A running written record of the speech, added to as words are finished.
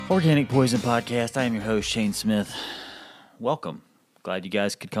Organic Poison Podcast. I am your host, Shane Smith. Welcome. Glad you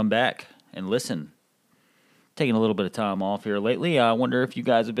guys could come back and listen. Taking a little bit of time off here lately. I wonder if you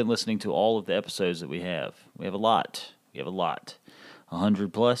guys have been listening to all of the episodes that we have. We have a lot.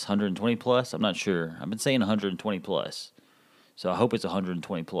 100 plus, 120 plus. I'm not sure. I've been saying 120 plus. So I hope it's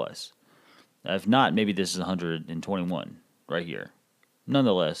 120 plus. If not, maybe this is 121 right here.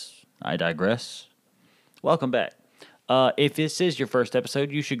 Nonetheless, I digress. Welcome back. If this is your first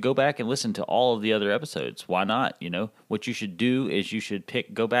episode, you should go back and listen to all of the other episodes. Why not? You know, what you should do is you should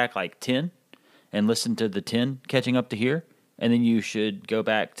go back like 10 and listen to the 10 catching up to here. And then you should go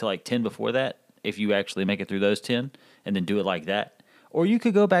back to like 10 before that if you actually make it through those 10 and then do it like that. Or you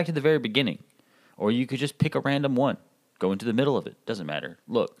could go back to the very beginning. Or you could just pick a random one. Go into the middle of it. Doesn't matter.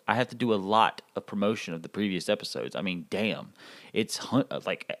 Look, I have to do a lot of promotion of the previous episodes. I mean, damn. It's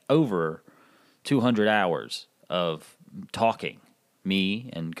like over 200 hours of talking, me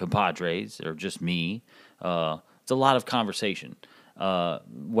and compadres, or just me. It's a lot of conversation,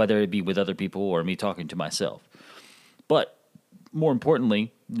 whether it be with other people or me talking to myself. But more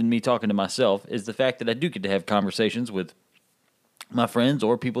importantly than me talking to myself is the fact that I do get to have conversations with my friends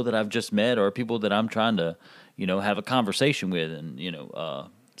or people that I've just met or people that I'm trying to, have a conversation with and,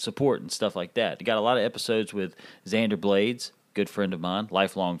 support and stuff like that. I got a lot of episodes with Xander Blades, good friend of mine,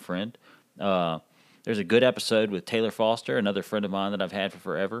 lifelong friend. There's a good episode with Taylor Foster, another friend of mine that I've had for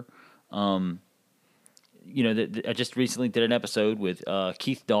forever. I just recently did an episode with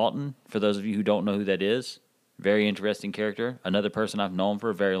Keith Dalton. For those of you who don't know who that is, very interesting character. Another person I've known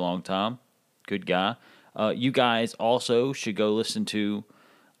for a very long time. Good guy. You guys also should go listen to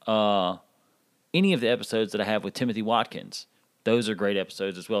any of the episodes that I have with Timothy Watkins. Those are great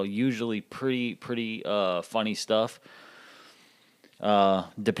episodes as well. Usually pretty funny stuff.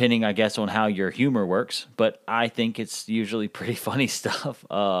 Depending, I guess, on how your humor works. But I think it's usually pretty funny stuff.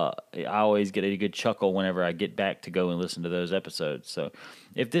 I always get a good chuckle whenever I get back to go and listen to those episodes. So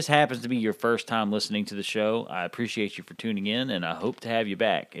if this happens to be your first time listening to the show, I appreciate you for tuning in, and I hope to have you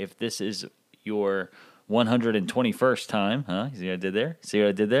back. If this is your 121st time, See what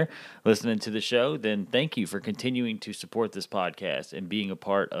I did there? Listening to the show, then thank you for continuing to support this podcast and being a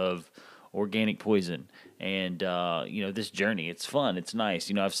part of Organic Poison. And, this journey, it's fun. It's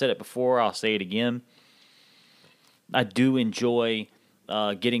nice. I've said it before. I'll say it again. I do enjoy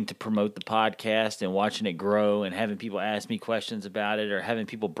getting to promote the podcast and watching it grow and having people ask me questions about it or having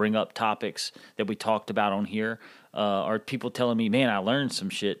people bring up topics that we talked about on here. Or people telling me, man, I learned some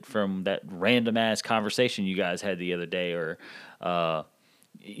shit from that random-ass conversation you guys had the other day. Or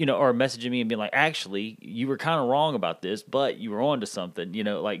messaging me and being like, actually, you were kind of wrong about this, but you were on to something,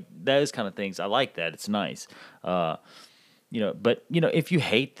 like those kind of things. I like that. It's nice. But if you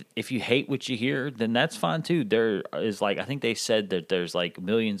hate what you hear, then that's fine too. There is I think they said that there's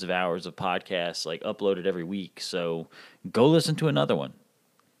millions of hours of podcasts uploaded every week. So go listen to another one.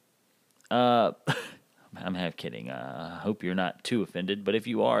 I'm half kidding. I hope you're not too offended, but if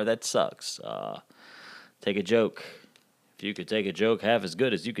you are, that sucks. Take a joke. If you could take a joke half as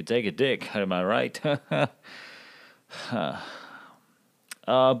good as you could take a dick, am I right?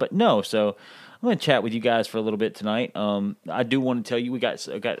 But no, so I'm going to chat with you guys for a little bit tonight. I do want to tell you, I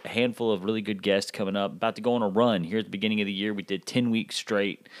got a handful of really good guests coming up. About to go on a run here at the beginning of the year. We did 10 weeks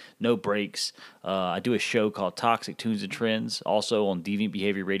straight, no breaks. I do a show called Toxic Tunes and Trends, also on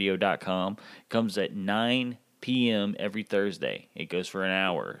deviantbehaviorradio.com. It comes at 9 p.m. every Thursday. It goes for an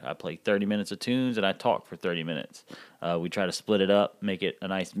hour. I play 30 minutes of tunes, and I talk for 30 minutes. We try to split it up, make it a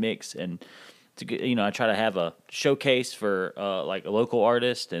nice mix, and I try to have a showcase for a local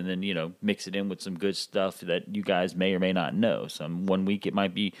artist, and then mix it in with some good stuff that you guys may or may not know. One week it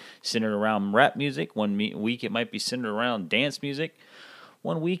might be centered around rap music. One week it might be centered around dance music.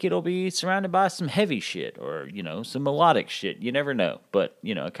 One week it'll be surrounded by some heavy shit or, some melodic shit. You never know. But,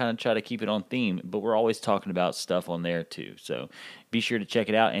 I kind of try to keep it on theme. But we're always talking about stuff on there, too. So be sure to check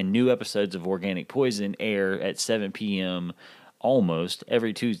it out. And new episodes of Organic Poison air at 7 p.m. almost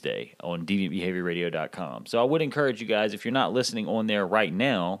every Tuesday on deviantbehaviorradio.com. So I would encourage you guys, if you're not listening on there right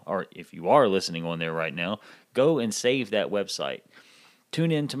now, or if you are listening on there right now, go and save that website.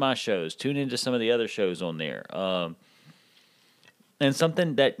 Tune into my shows. Tune into some of the other shows on there. And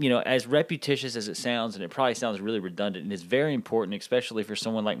something that, as repetitious as it sounds, and it probably sounds really redundant, and it's very important, especially for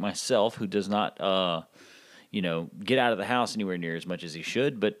someone like myself who does not, get out of the house anywhere near as much as he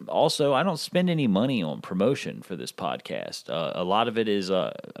should. But also, I don't spend any money on promotion for this podcast. A lot of it is,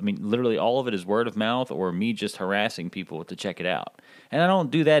 literally all of it is word of mouth or me just harassing people to check it out. And I don't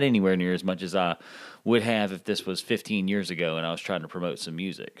do that anywhere near as much as I would have if this was 15 years ago and I was trying to promote some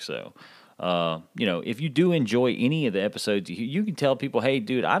music. So If you do enjoy any of the episodes, you can tell people, hey,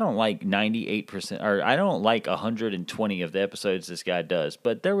 dude, I don't like 98%, or I don't like 120 of the episodes this guy does,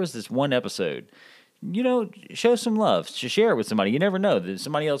 but there was this one episode. Show some love. Share it with somebody. You never know that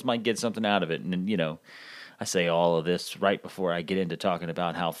somebody else might get something out of it. And I say all of this right before I get into talking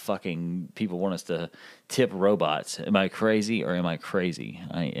about how fucking people want us to tip robots. Am I crazy or am I crazy?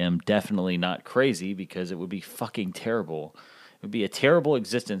 I am definitely not crazy, because it would be fucking terrible. It would be a terrible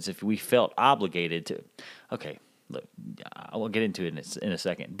existence if we felt obligated to. Okay, look, I will get into it in a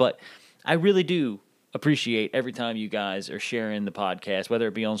second. But I really do appreciate every time you guys are sharing the podcast, whether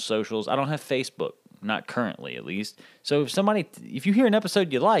it be on socials. I don't have Facebook. Not currently, at least. So if you hear an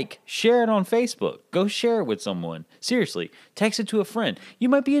episode you like, share it on Facebook. Go share it with someone. Seriously, text it to a friend. You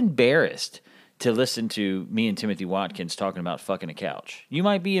might be embarrassed to listen to me and Timothy Watkins talking about fucking a couch. You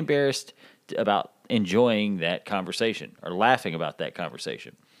might be embarrassed about enjoying that conversation or laughing about that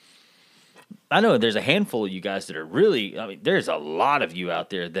conversation. I know there's a handful of you guys that are really, there's a lot of you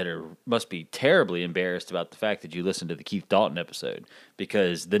out there that must be terribly embarrassed about the fact that you listened to the Keith Dalton episode,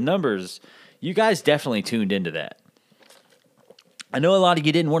 because the numbers, you guys definitely tuned into that. I know a lot of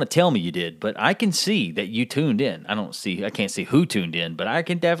you didn't want to tell me you did, but I can see that you tuned in. I can't see who tuned in, but I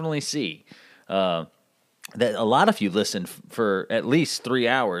can definitely see that a lot of you listened for at least 3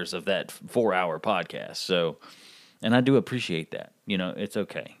 hours of that 4-hour podcast. So, and I do appreciate that. It's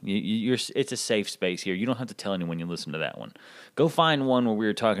okay. It's a safe space here. You don't have to tell anyone you listen to that one. Go find one where we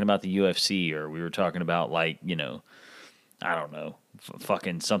were talking about the UFC, or we were talking about I don't know,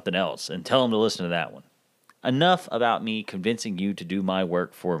 fucking something else, and tell them to listen to that one. Enough about me convincing you to do my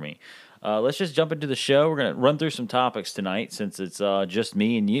work for me. Let's just jump into the show. We're going to run through some topics tonight, since it's just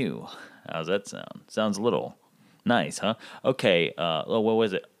me and you. How's that sound? Sounds a little nice, huh? Okay, what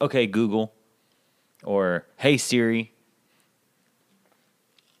was it? Okay, Google. Or, hey, Siri.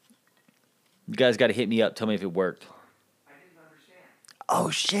 You guys got to hit me up. Tell me if it worked. I didn't understand. Oh,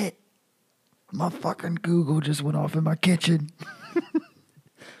 shit. My fucking Google just went off in my kitchen.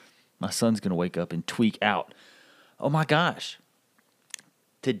 My son's going to wake up and tweak out. Oh, my gosh.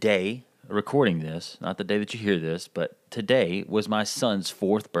 Today, recording this, not the day that you hear this, but today was my son's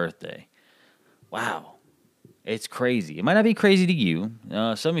 4th birthday. Wow. It's crazy. It might not be crazy to you.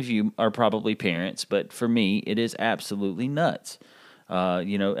 Some of you are probably parents, but for me, it is absolutely nuts.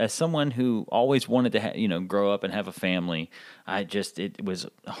 As someone who always wanted to, grow up and have a family, it was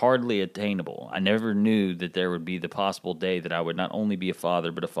hardly attainable. I never knew that there would be the possible day that I would not only be a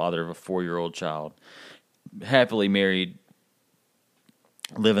father, but a father of a 4-year-old child, happily married,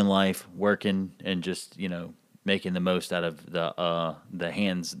 living life, working, and just, making the most out of the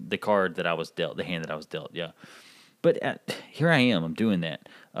hand that I was dealt. Yeah. But here I am. I'm doing that.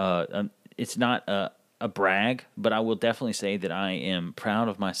 It's not a brag, but I will definitely say that I am proud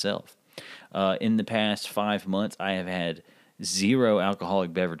of myself. In the past 5 months, I have had 0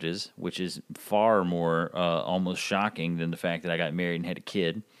 alcoholic beverages, which is far more almost shocking than the fact that I got married and had a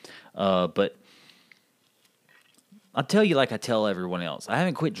kid. But I'll tell you like I tell everyone else. I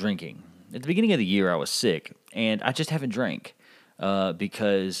haven't quit drinking. At the beginning of the year, I was sick, and I just haven't drank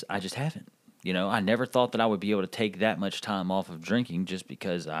because I just haven't. I never thought that I would be able to take that much time off of drinking, just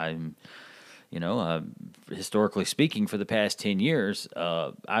because I'm, historically speaking, for the past 10 years,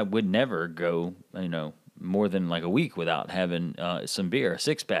 I would never go, more than like a week without having some beer, a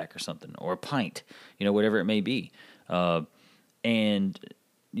 6-pack or something, or a pint, whatever it may be. And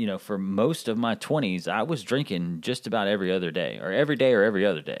for most of my 20s, I was drinking just about every other day, or every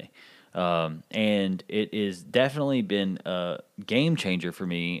other day. And it has definitely been a game changer for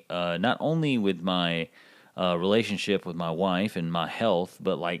me, not only with my relationship with my wife and my health,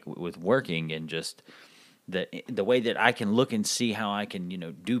 but like with working and just the way that I can look and see how I can,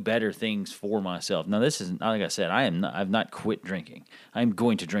 do better things for myself. Now, this is, like I said, I've not quit drinking. I'm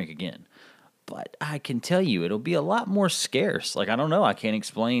going to drink again. But I can tell you, it'll be a lot more scarce. Like, I don't know. I can't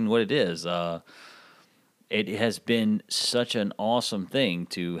explain what it is. It has been such an awesome thing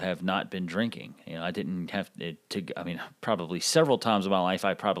to have not been drinking. I didn't have to. Probably several times in my life,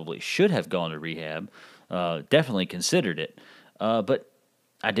 I probably should have gone to rehab. Definitely considered it, but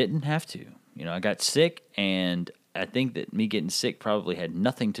I didn't have to. I got sick, and I think that me getting sick probably had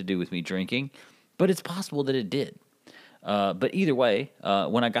nothing to do with me drinking, but it's possible that it did. But either way,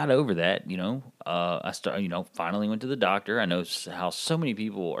 when I got over that, I finally went to the doctor. I know how so many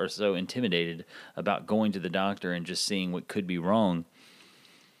people are so intimidated about going to the doctor and just seeing what could be wrong.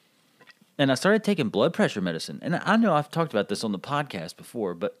 And I started taking blood pressure medicine. And I know I've talked about this on the podcast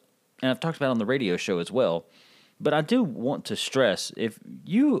before, and I've talked about it on the radio show as well. But I do want to stress, if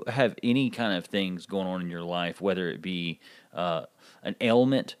you have any kind of things going on in your life, whether it be an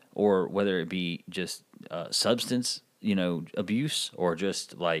ailment or whether it be just substance, abuse or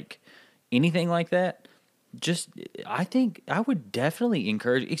just like anything like that, just I think I would definitely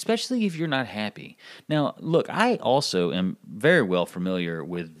encourage, especially if you're not happy. Now, look, I also am very well familiar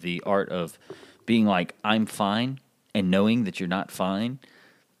with the art of being like I'm fine and knowing that you're not fine.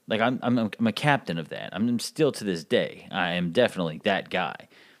 Like I'm a captain of that. I'm still to this day. I am definitely that guy.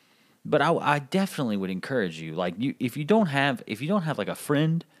 But I definitely would encourage you, like if you don't have like a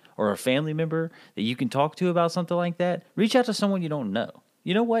friend or a family member that you can talk to about something like that, reach out to someone you don't know.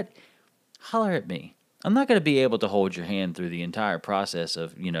 You know what? Holler at me. I'm not going to be able to hold your hand through the entire process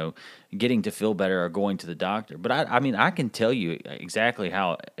of, getting to feel better or going to the doctor. But I mean, I can tell you exactly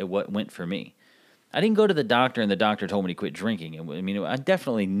what went for me. I didn't go to the doctor and the doctor told me to quit drinking. I mean, I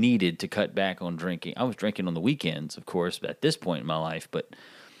definitely needed to cut back on drinking. I was drinking on the weekends, of course, at this point in my life, but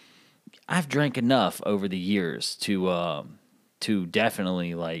I've drank enough over the years to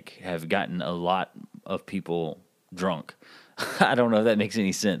definitely like have gotten a lot of people drunk. I don't know if that makes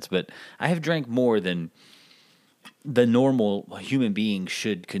any sense, but I have drank more than the normal human being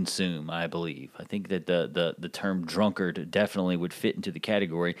should consume, I believe. I think that the term drunkard definitely would fit into the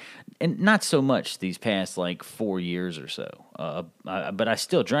category, and not so much these past like 4 years or so. But I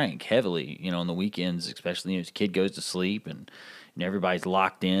still drank heavily, on the weekends, especially as the kid goes to sleep and everybody's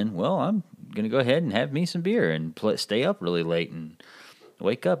locked in. Well, I'm gonna go ahead and have me some beer and stay up really late and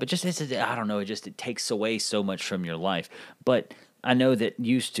wake up. I don't know. It takes away so much from your life. But I know that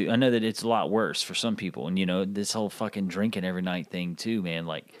it's a lot worse for some people. And, this whole fucking drinking every night thing too, man.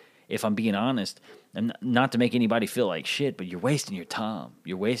 Like, if I'm being honest, and not to make anybody feel like shit, but you're wasting your time.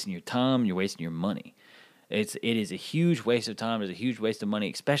 You're wasting your time. You're wasting your money. It is a huge waste of time. It's a huge waste of money,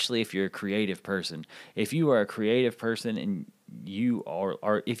 especially if you're a creative person. If you are a creative person and you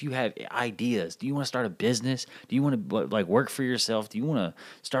are if you have ideas, do you want to start a business? Do you want to like work for yourself? Do you want to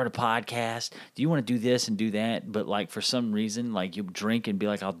start a podcast? Do you want to do this and do that? But like for some reason, like you'll drink and be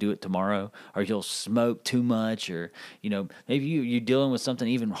like, I'll do it tomorrow, or you'll smoke too much, or maybe you're dealing with something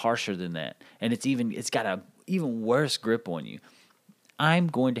even harsher than that, and it's got a even worse grip on you. I'm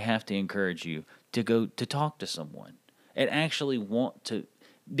going to have to encourage you to go to talk to someone and actually want to,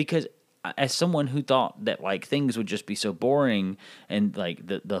 because as someone who thought that like things would just be so boring and like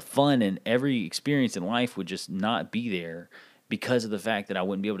the fun and every experience in life would just not be there because of the fact that I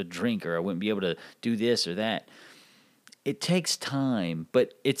wouldn't be able to drink or I wouldn't be able to do this or that. It takes time,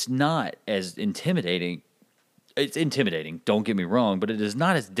 but it's not as intimidating. It's intimidating, don't get me wrong, but it is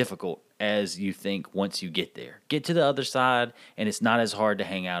not as difficult as you think once you get there. Get to the other side, and it's not as hard to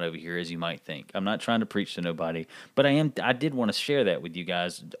hang out over here as you might think. I'm not trying to preach to nobody, but I did want to share that with you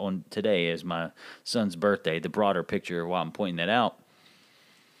guys on today as my son's birthday, the broader picture while I'm pointing that out.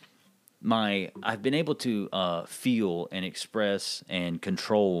 I've been able to feel and express and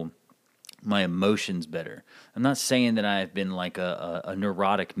control my emotions better. I'm not saying that I've been like a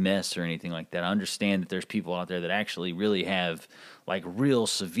neurotic mess or anything like that. I understand that there's people out there that actually really have like real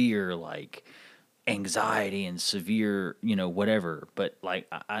severe like anxiety and severe, whatever. But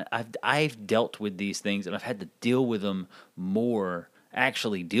like I've dealt with these things and I've had to deal with them more,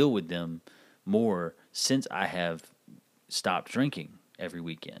 actually deal with them more since I have stopped drinking every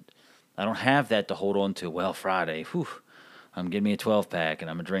weekend. I don't have that to hold on to. Well, Friday, I'm getting me a 12-pack,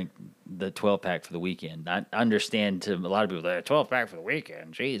 and I'm going to drink the 12-pack for the weekend. I understand to a lot of people, that 12-pack for the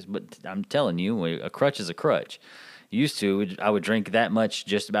weekend, jeez, but I'm telling you, a crutch is a crutch. Used to, I would drink that much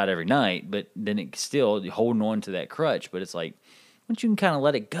just about every night, but then it's still holding on to that crutch. But it's like, once you can kind of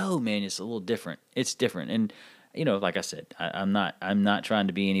let it go, man, it's a little different. It's different. And, like I said, I'm not trying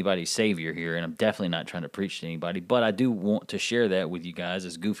to be anybody's savior here, and I'm definitely not trying to preach to anybody, but I do want to share that with you guys,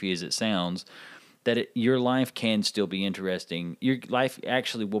 as goofy as it sounds, that your life can still be interesting. Your life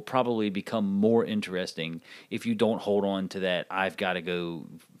actually will probably become more interesting if you don't hold on to that I've got to go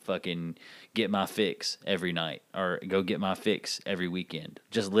fucking get my fix every night or go get my fix every weekend.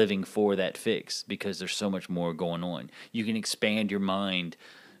 Just living for that fix because there's so much more going on. You can expand your mind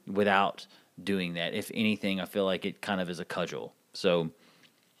without doing that. If anything, I feel like it kind of is a cudgel. So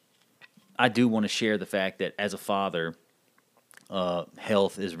I do want to share the fact that as a father,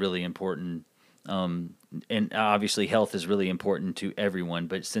 health is really important. And obviously health is really important to everyone,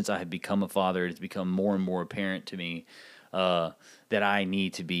 but since I have become a father, it's become more and more apparent to me that I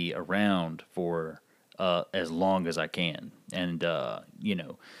need to be around for as long as I can. And a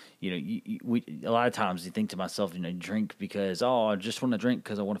lot of times you think to myself, drink because I just want to drink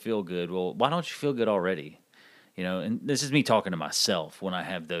because I want to feel good. Well, why don't you feel good already? And this is me talking to myself when I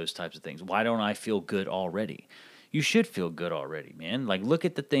have those types of things. Why don't I feel good already? you should feel good already, man. Like, look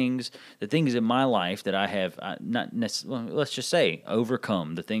at the things in my life that I have not necessarily, well, let's just say,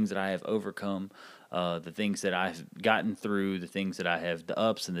 overcome. The things that I have overcome, the things that I've gotten through, the things that I have, the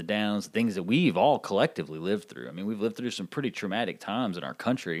ups and the downs, the things that we've all collectively lived through. I mean, we've lived through some pretty traumatic times in our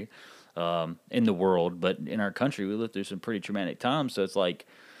country, in the world, but in our country, we lived through some pretty traumatic times. So it's like,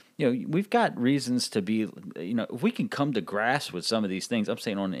 we've got reasons to be, if we can come to grasp with some of these things, I'm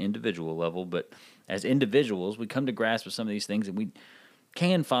saying on an individual level, but as individuals, we come to grasp with some of these things and we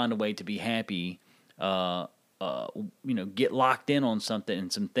can find a way to be happy, get locked in on something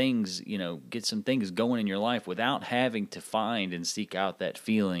and some things, get some things going in your life without having to find and seek out that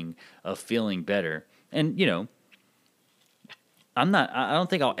feeling of feeling better. And, I don't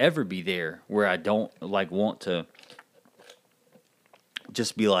think I'll ever be there where I don't want to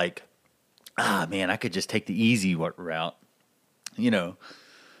just be like, man, I could just take the easy route. I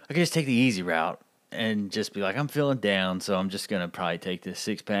could just take the easy route and just be like, I'm feeling down, so I'm just going to probably take this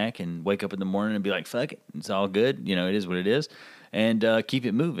 6-pack and wake up in the morning and be like, fuck it, it's all good. It is what it is. And keep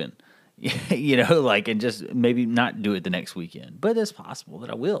it moving. And just maybe not do it the next weekend. But it's possible that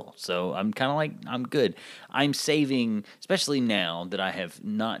I will. So I'm kind of like, I'm good. I'm saving, especially now that I have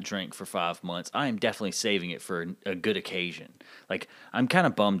not drank for 5 months, I am definitely saving it for a good occasion. Like, I'm kind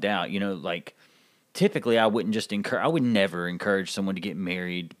of bummed out, typically I would never encourage someone to get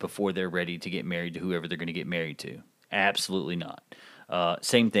married before they're ready to get married to whoever they're going to get married to. Absolutely not.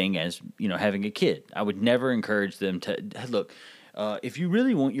 Same thing as, having a kid. I would never encourage them to, look, if you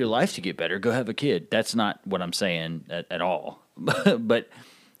really want your life to get better, go have a kid. That's not what I'm saying at all. But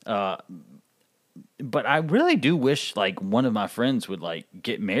I really do wish, one of my friends would,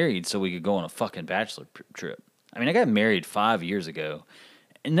 get married so we could go on a fucking bachelor trip. I mean, I got married 5 years ago,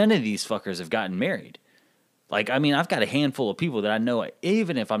 and none of these fuckers have gotten married. I've got a handful of people that I know,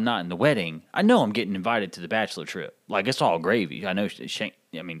 even if I'm not in the wedding, I know I'm getting invited to the bachelor trip. It's all gravy. I know,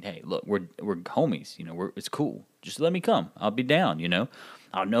 hey, look, we're homies, it's cool. Just let me come. I'll be down,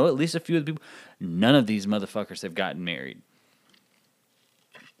 I'll know at least a few of the people. None of these motherfuckers have gotten married.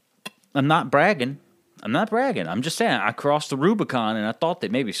 I'm not bragging. I'm just saying I crossed the Rubicon, and I thought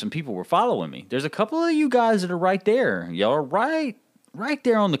that maybe some people were following me. There's a couple of you guys that are right there. Y'all are right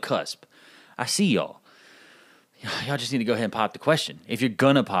there on the cusp. I see y'all. Y'all just need to go ahead and pop the question. If you're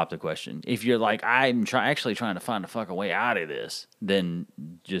gonna pop the question, if you're like, I'm actually trying to find a fucking way out of this, then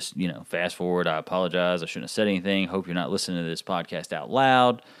just, fast forward. I apologize. I shouldn't have said anything. Hope you're not listening to this podcast out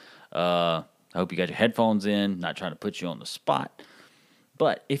loud. I hope you got your headphones in. Not trying to put you on the spot.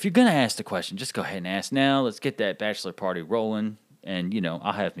 But if you're gonna ask the question, just go ahead and ask now. Let's get that bachelor party rolling. And,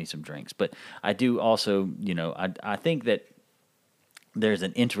 I'll have me some drinks. But I do also, I think that there's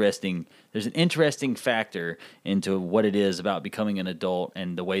an interesting factor into what it is about becoming an adult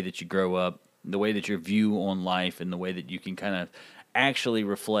and the way that you grow up, the way that your view on life, and the way that you can kind of actually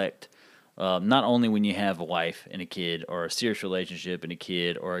reflect, not only when you have a wife and a kid, or a serious relationship and a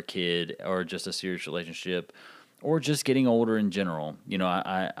kid, or just a serious relationship, or just getting older in general.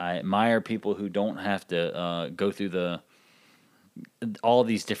 I admire people who don't have to go through all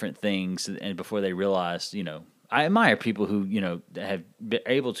these different things and before they realize, I admire people who, have been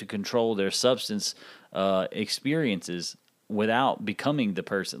able to control their substance experiences without becoming the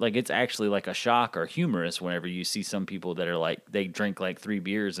person. It's actually like a shock or humorous whenever you see some people that are they drink 3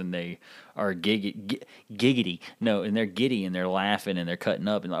 beers and they are giggity. No, and they're giddy and they're laughing and they're cutting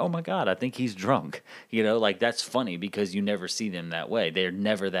up and oh my God, I think he's drunk. That's funny because you never see them that way. They're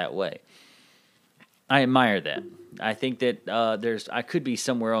never that way. I admire that. I think that I could be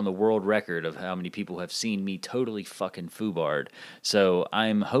somewhere on the world record of how many people have seen me totally fucking foobarred. So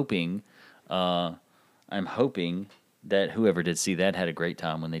I'm hoping that whoever did see that had a great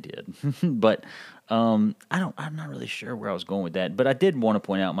time when they did. But I'm not really sure where I was going with that. But I did want to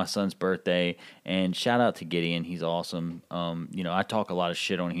point out my son's birthday and shout out to Gideon. He's awesome. I talk a lot of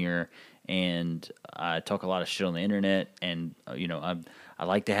shit on here and I talk a lot of shit on the internet, and I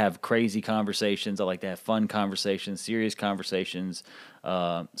like to have crazy conversations. I like to have fun conversations, serious conversations,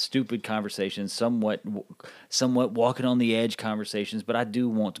 stupid conversations, somewhat walking on the edge conversations. But I do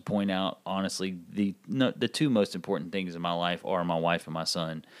want to point out, honestly, the two most important things in my life are my wife and my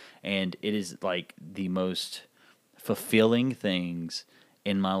son, and it is the most fulfilling things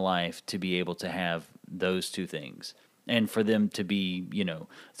in my life to be able to have those two things. And for them to be,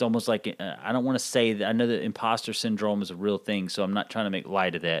 it's almost like, I don't want to say that, I know that imposter syndrome is a real thing, so I'm not trying to make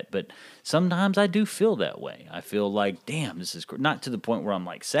light of that, but sometimes I do feel that way. I feel like, damn, this is, not to the point where I'm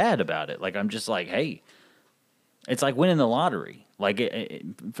sad about it. I'm just hey, it's like winning the lottery. Like,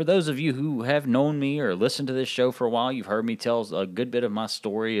 for those of you who have known me or listened to this show for a while, you've heard me tell a good bit of my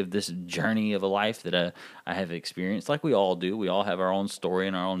story of this journey of a life that I have experienced, like we all do. We all have our own story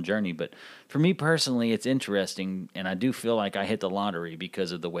and our own journey. But for me personally, it's interesting, and I do feel like I hit the lottery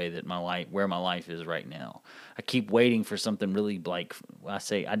because of the way that where my life is right now. I keep waiting for something really, like,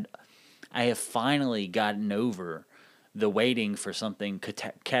 I have finally gotten over the waiting for something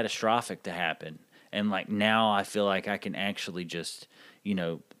catastrophic to happen. And like now I feel like I can actually just,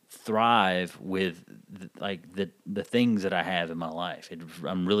 thrive with the things that I have in my life.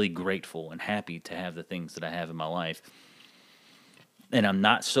 I'm really grateful and happy to have the things that I have in my life. And I'm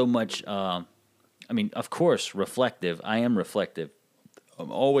not so much, of course, reflective. I am reflective.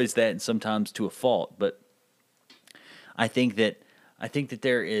 I'm always that, and sometimes to a fault. But I think that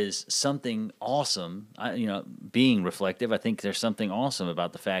there is something awesome. Being reflective, I think there's something awesome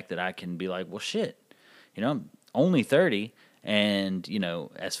about the fact that I can be like, well, shit, I'm only 30, and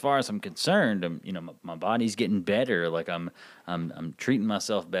as far as I'm concerned, my body's getting better. Like I'm treating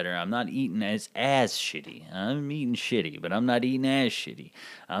myself better. I'm not eating as shitty. I'm eating shitty, but I'm not eating as shitty.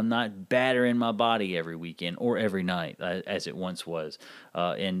 I'm not battering my body every weekend or every night as it once was,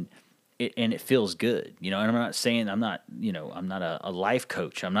 and it feels good, and I'm not saying I'm not a life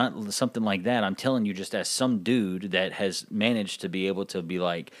coach. I'm not something like that. I'm telling you just as some dude that has managed to be able to be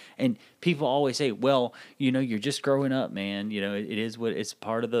like, and people always say, well, you're just growing up, man. It is what it's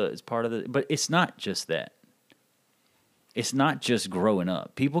part of the, but it's not just that. It's not just growing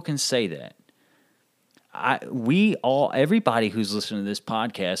up. People can say that. Everybody who's listening to this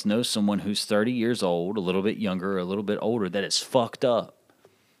podcast knows someone who's 30 years old, a little bit younger, or a little bit older, that is fucked up.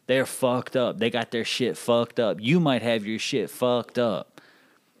 They're fucked up. They got their shit fucked up. You might have your shit fucked up.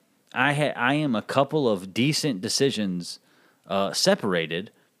 I am a couple of decent decisions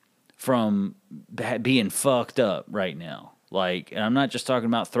separated from being fucked up right now. Like, and I'm not just talking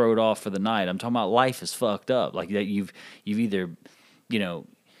about throw it off for the night. I'm talking about life is fucked up. Like that you've either,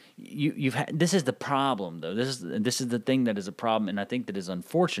 you've had. This is the problem though. This is the thing that is a problem, and I think that is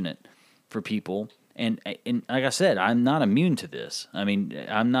unfortunate for people. And like I said, I'm not immune to this.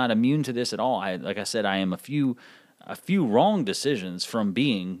 I'm not immune to this at all. Like I said, I am a few wrong decisions from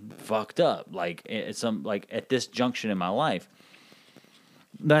being fucked up. Like at this junction in my life.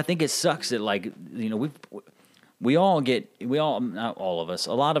 But I think it sucks that we all not all of us.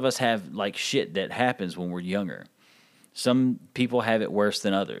 A lot of us have like shit that happens when we're younger. Some people have it worse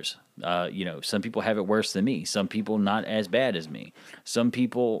than others. Some people have it worse than me. Some people not as bad as me. Some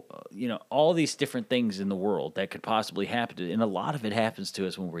people, all these different things in the world that could possibly happen to, and a lot of it happens to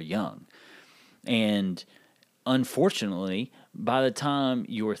us when we're young. And unfortunately, by the time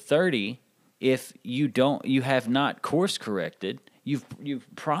you're 30, if you have not course corrected, you've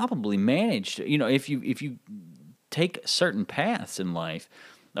probably managed. If you take certain paths in life,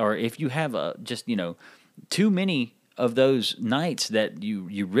 or if you have too many of those nights that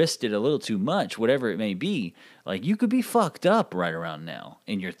you risked it a little too much, whatever it may be, like you could be fucked up right around now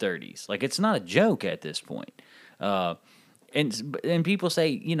in your 30s. Like it's not a joke at this point. And people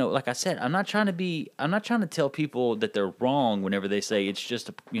say, like I said, I'm not trying to tell people that they're wrong whenever they say it's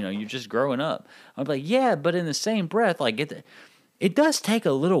just you're just growing up. I'm like, yeah, but in the same breath, like it does take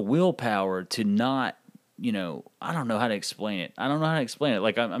a little willpower to not. I don't know how to explain it.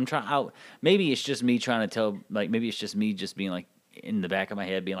 Like I'm trying. Maybe it's just me trying to tell. Like maybe it's just me just being like in the back of my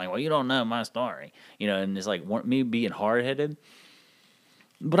head, being like, "Well, you don't know my story," And it's like me being hard headed.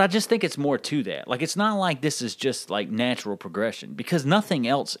 But I just think it's more to that. Like it's not like this is just like natural progression, because nothing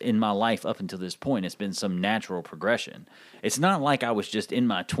else in my life up until this point has been some natural progression. It's not like I was just in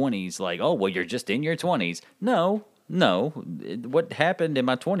my 20s, like, oh well, you're just in your 20s. No. What happened in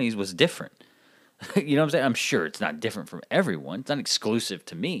my 20s was different. You know what I'm saying? I'm sure it's not different from everyone. It's not exclusive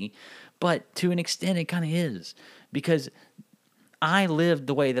to me. But to an extent, it kind of is. Because I lived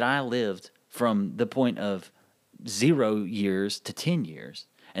the way that I lived from the point of 0 years to 10 years.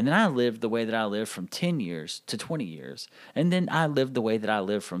 And then I lived the way that I lived from 10 years to 20 years. And then I lived the way that I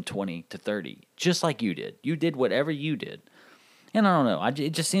lived from 20 to 30. Just like you did. You did whatever you did. And I don't know.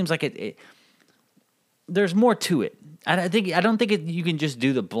 It just seems like there's more to it. I don't think you can just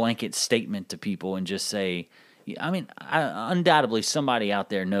do the blanket statement to people and just say, undoubtedly somebody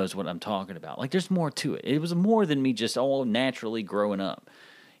out there knows what I'm talking about. Like there's more to it. It was more than me just all naturally growing up,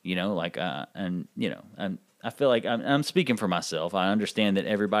 and I feel like I'm speaking for myself. I understand that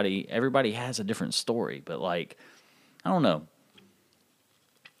everybody has a different story, but like, I don't know.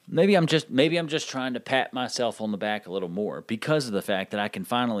 Maybe I'm just trying to pat myself on the back a little more because of the fact that I can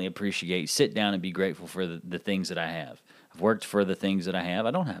finally sit down and be grateful for the things that I have. I've worked for the things that I have.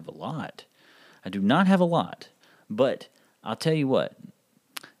 I don't have a lot. I do not have a lot, but I'll tell you what,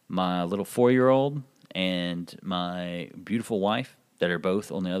 my little 4-year-old and my beautiful wife that are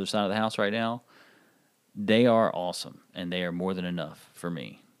both on the other side of the house right now, they are awesome and they are more than enough for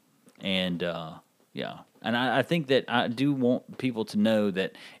me. And yeah, and I think that I do want people to know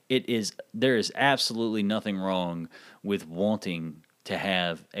that there is absolutely nothing wrong with wanting to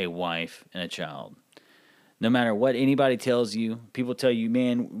have a wife and a child. No matter what anybody tells you, people tell you,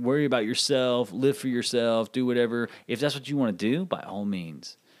 man, worry about yourself, live for yourself, do whatever. If that's what you want to do, by all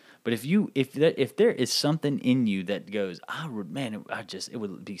means. But if there is something in you that goes, man, it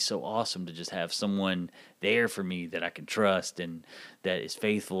would be so awesome to just have someone there for me that I can trust and that is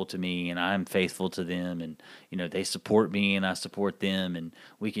faithful to me and I'm faithful to them and they support me and I support them and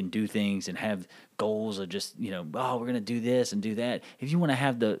we can do things and have goals of just we're gonna do this and do that. If you want to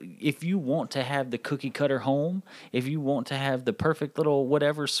have the cookie cutter home, if you want to have the perfect little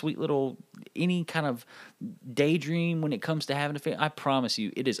whatever sweet little any kind of daydream when it comes to having a family, I promise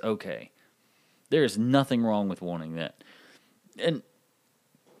you it is okay. There is nothing wrong with wanting that. And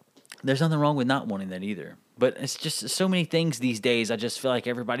there's nothing wrong with not wanting that either. But it's just so many things these days. I just feel like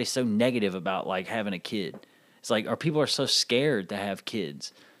everybody's so negative about like having a kid. It's like, or people are so scared to have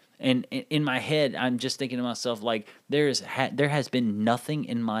kids. And in my head, I'm just thinking to myself, like, there has been nothing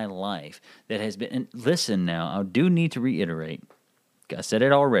in my life that has been. And listen now, I do need to reiterate. I said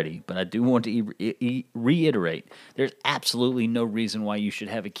it already, but I do want to reiterate. There's absolutely no reason why you should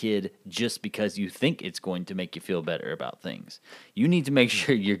have a kid just because you think it's going to make you feel better about things. You need to make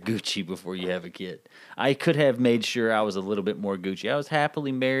sure you're Gucci before you have a kid. I could have made sure I was a little bit more Gucci. I was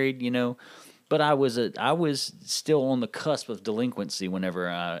happily married, but I was still on the cusp of delinquency whenever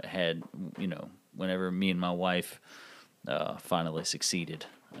I had, whenever me and my wife finally succeeded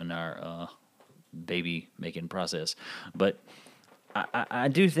in our baby making process. But I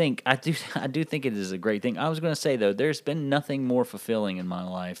do think it is a great thing. I was going to say though, there's been nothing more fulfilling in my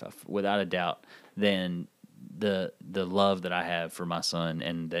life, without a doubt, than the love that I have for my son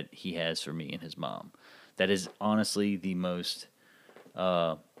and that he has for me and his mom. That is honestly the most.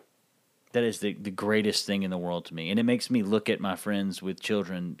 That is the greatest thing in the world to me, and it makes me look at my friends with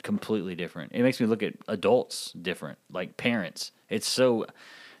children completely different. It makes me look at adults different, like parents.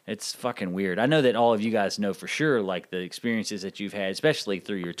 It's fucking weird. I know that all of you guys know for sure, like, the experiences that you've had, especially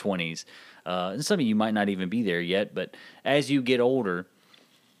through your 20s. And some of you might not even be there yet, but as you get older,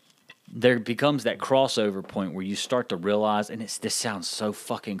 there becomes that crossover point where you start to realize, and this sounds so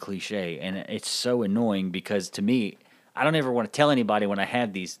fucking cliche, and it's so annoying because to me, I don't ever want to tell anybody when I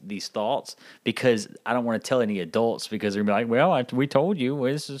have these thoughts because I don't want to tell any adults because they're like, well, we told you.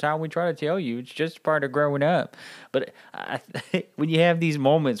 This is how we try to tell you. It's just part of growing up. But when you have these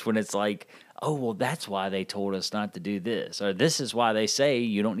moments when it's like, oh, well, that's why they told us not to do this. Or this is why they say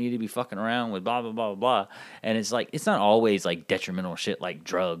you don't need to be fucking around with blah, blah, blah, blah. And it's like, it's not always like detrimental shit like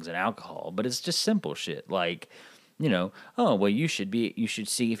drugs and alcohol, but it's just simple shit like, oh, well, you should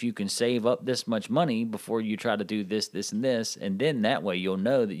see if you can save up this much money before you try to do this, this, and this. And then that way you'll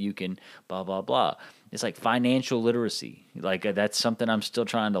know that you can blah, blah, blah. It's like financial literacy. Like that's something I'm still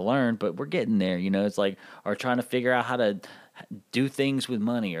trying to learn, but we're getting there. It's like, or trying to figure out how to do things with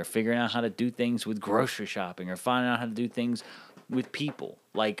money or figuring out how to do things with grocery shopping or finding out how to do things with people,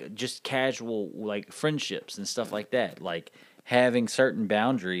 like just casual, like friendships and stuff like that. Like having certain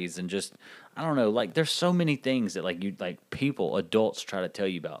boundaries and just, I don't know, like there's so many things that people, adults try to tell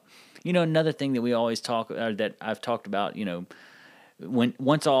you about. Another thing that we always talk, or that I've talked about,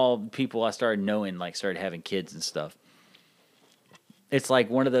 once all people I started knowing started having kids and stuff, it's like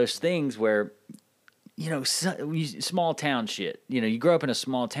one of those things where, small town shit. You grow up in a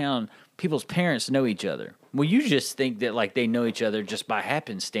small town, people's parents know each other. Well, you just think that they know each other just by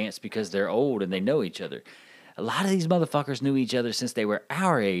happenstance because they're old and they know each other. A lot of these motherfuckers knew each other since they were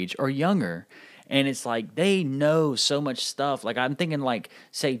our age or younger. And it's like they know so much stuff. Like I'm thinking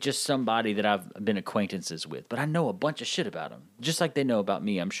say just somebody that I've been acquaintances with, but I know a bunch of shit about them. Just like they know about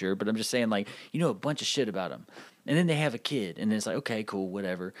me, I'm sure. But I'm just saying a bunch of shit about them. And then they have a kid and it's like, okay, cool,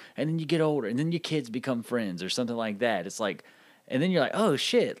 whatever. And then you get older and then your kids become friends or something like that. It's like, and then you're like, oh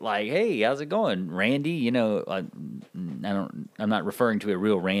shit, hey, how's it going, Randy? I'm not referring to a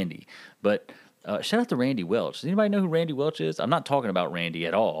real Randy, but shout out to Randy Welch. Does anybody know who Randy Welch is? I'm not talking about Randy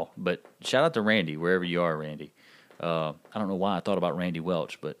at all, but shout out to Randy, wherever you are, Randy. I don't know why I thought about Randy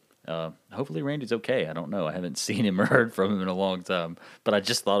Welch, but hopefully Randy's okay. I don't know. I haven't seen him or heard from him in a long time, but I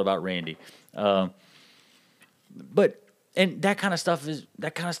just thought about Randy. And that kind of stuff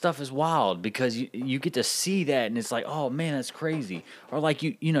is wild because you get to see that and it's like, oh man, that's crazy. Or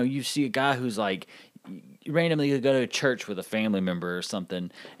you see a guy who's randomly you go to church with a family member or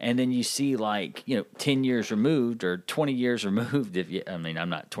something, and then you see like 10 years removed or 20 years removed. I mean, I'm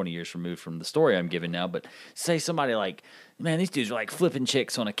not 20 years removed from the story I'm giving now, but say somebody like, man, these dudes are like flipping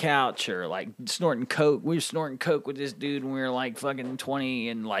chicks on a couch or like snorting coke. We were snorting coke with this dude when we were like fucking 20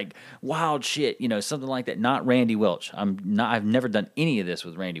 and like wild shit, something like that. Not Randy Welch. I've never done any of this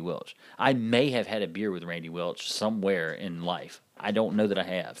with Randy Welch. I may have had a beer with Randy Welch somewhere in life. I don't know that I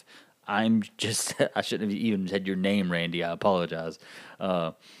have. I shouldn't have even said your name, Randy. I apologize.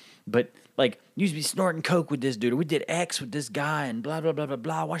 But like, used to be snorting coke with this dude, or we did X with this guy, and blah blah blah blah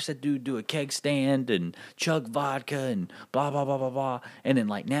blah. Watch that dude do a keg stand and chug vodka and blah blah blah blah blah. And then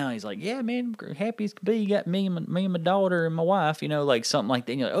like now he's like, yeah, man, I'm happy as can be. You got me and my daughter and my wife, like something like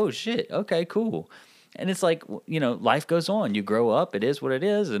that. And you're like, oh shit, okay, cool. And it's like, life goes on. You grow up. It is what it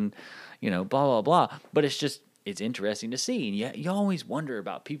is, and blah blah blah. But it's interesting to see, and you always wonder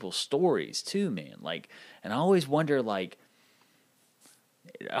about people's stories too, man. Like, and I always wonder, like,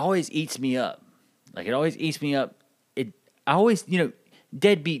 it always eats me up. Like, it always eats me up. I always,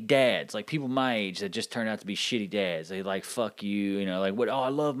 deadbeat dads, like people my age that just turn out to be shitty dads. They like, fuck you, like, what? Oh, I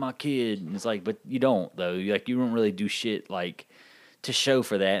love my kid, and it's like, but you don't though. You don't really do shit like to show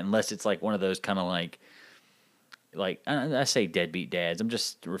for that, unless it's like one of those kind of like I say deadbeat dads. I'm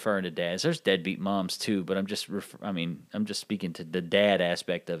just referring to dads. There's deadbeat moms too, but I'm just speaking to the dad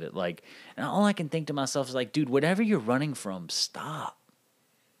aspect of it. Like, and all I can think to myself is like, dude, whatever you're running from, stop.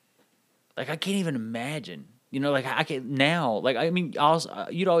 Like, I can't even imagine. Like I can now. Like, I mean,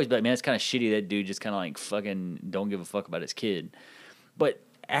 you'd always be like, man, it's kind of shitty that dude just kind of like fucking don't give a fuck about his kid. But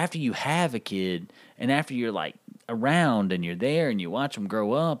after you have a kid, and after you're like around and you're there and you watch them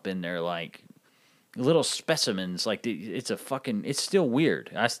grow up and they're like little specimens, like it's still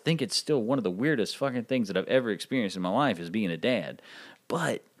weird. I think it's still one of the weirdest fucking things that I've ever experienced in my life is being a dad.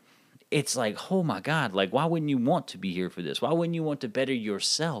 But it's like, oh my God, like, why wouldn't you want to be here for this? Why wouldn't you want to better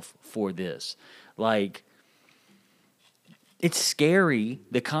yourself for this? Like, it's scary,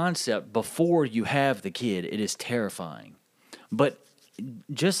 the concept, before you have the kid. It is terrifying. But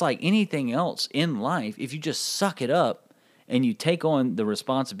just like anything else in life, if you just suck it up and you take on the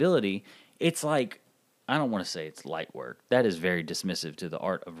responsibility, it's like, I don't want to say it's light work. That is very dismissive to the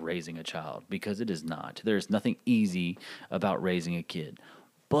art of raising a child, because it is not. There's nothing easy about raising a kid.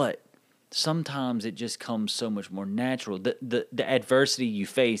 But sometimes it just comes so much more natural. The adversity you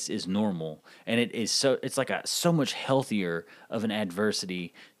face is normal, and it's like so much healthier of an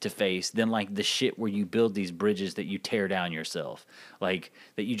adversity to face than like the shit where you build these bridges that you tear down yourself, like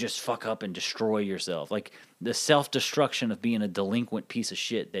that you just fuck up and destroy yourself, like the self-destruction of being a delinquent piece of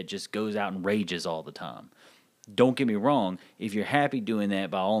shit that just goes out and rages all the time. Don't get me wrong, if you're happy doing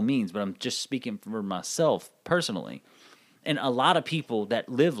that, by all means, but I'm just speaking for myself personally. And a lot of people that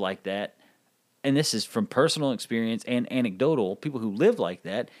live like that, and this is from personal experience and anecdotal, people who live like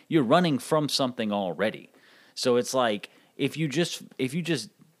that, you're running from something already. So it's like, if you just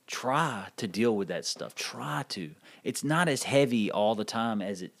try to deal with that stuff, try to. It's not as heavy all the time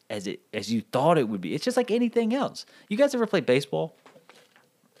as you thought it would be. It's just like anything else. You guys ever play baseball?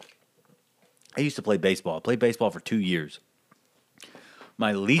 I used to play baseball. I played baseball for 2 years.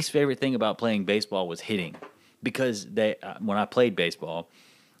 My least favorite thing about playing baseball was hitting, because when I played baseball,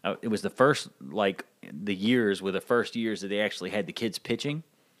 it was the first, like, the years were the first years that they actually had the kids pitching.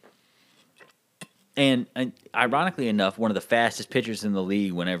 And ironically enough, one of the fastest pitchers in the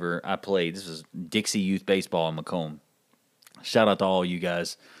league whenever I played, this was Dixie Youth Baseball in Macomb. Shout out to all you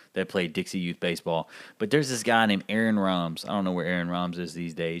guys that played Dixie Youth Baseball. But there's this guy named Aaron Roms. I don't know where Aaron Roms is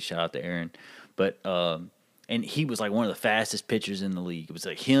these days. Shout out to Aaron. But and he was like one of the fastest pitchers in the league. It was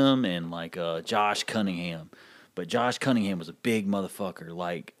like him and like Josh Cunningham. But Josh Cunningham was a big motherfucker.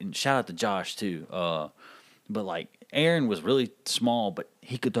 Like, and shout out to Josh too. But like Aaron was really small, but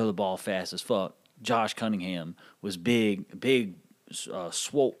he could throw the ball fast as fuck. Josh Cunningham was big,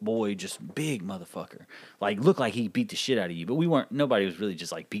 swole boy, just big motherfucker. Like, looked like he beat the shit out of you. But nobody was really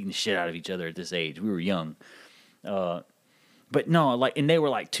just like beating the shit out of each other at this age. We were young. But no, like, and they were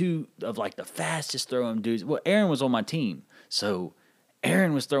like two of like the fastest throwing dudes. Well, Aaron was on my team, so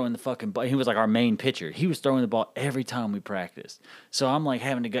Aaron was throwing the fucking ball. He was like our main pitcher. He was throwing the ball every time we practiced. So I'm like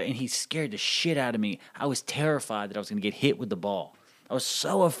having to go, and he scared the shit out of me. I was terrified that I was going to get hit with the ball. I was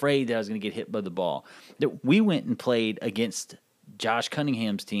so afraid that I was going to get hit by the ball that we went and played against Josh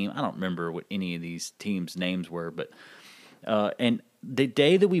Cunningham's team. I don't remember what any of these teams' names were, but and the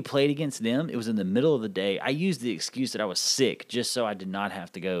day that we played against them, it was in the middle of the day. I used the excuse that I was sick just so I did not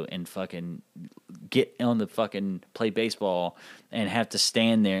have to go and fucking get on the fucking play baseball and have to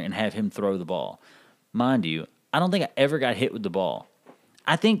stand there and have him throw the ball. Mind you, I don't think I ever got hit with the ball.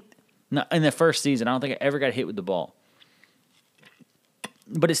 I think No, in the first season, I don't think I ever got hit with the ball.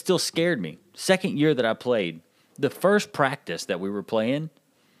 But it still scared me. Second year that I played, the first practice that we were playing,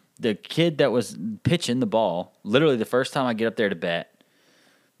 the kid that was pitching the ball, literally the first time I get up there to bat,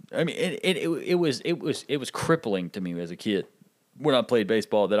 I mean, it was crippling to me as a kid when I played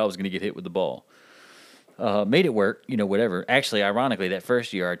baseball that I was going to get hit with the ball. Made it work, whatever. Actually, ironically, that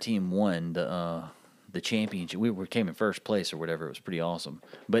first year our team won the championship. We came in first place or whatever. It was pretty awesome.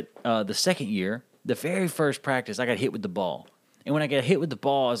 But the second year, the very first practice, I got hit with the ball. And when I got hit with the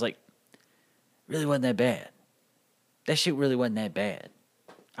ball, I was like, really wasn't that bad. That shit really wasn't that bad.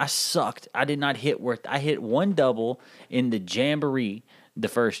 I sucked. I did not hit worth. I hit one double in the Jamboree the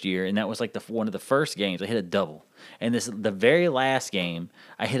first year, and that was like one of the first games. I hit a double. And the very last game,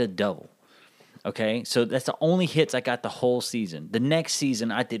 I hit a double. Okay? So that's the only hits I got the whole season. The next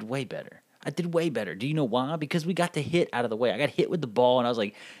season, I did way better. Do you know why? Because we got the hit out of the way. I got hit with the ball, and I was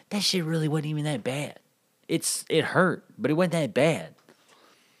like, that shit really wasn't even that bad. It hurt, but it wasn't that bad.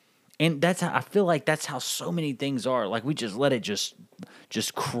 And that's how I feel like that's how so many things are. Like we just let it just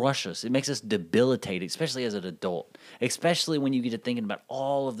crush us. It makes us debilitated, especially as an adult. Especially when you get to thinking about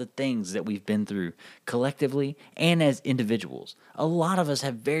all of the things that we've been through collectively and as individuals. A lot of us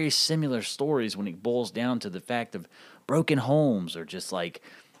have very similar stories when it boils down to the fact of broken homes or just like,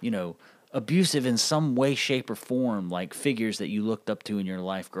 abusive in some way, shape, or form, like figures that you looked up to in your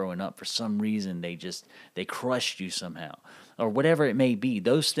life growing up. For some reason, they crushed you somehow. Or whatever it may be.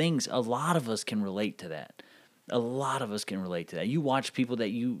 Those things, a lot of us can relate to that. A lot of us can relate to that. You watch people that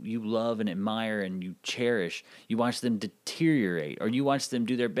you love and admire and you cherish. You watch them deteriorate, or you watch them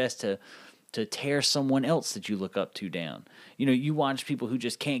do their best to tear someone else that you look up to down. You watch people who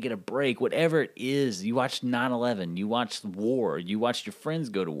just can't get a break, whatever it is. You watch 9/11, you watch war, you watch your friends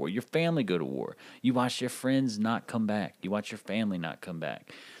go to war, your family go to war. You watch your friends not come back. You watch your family not come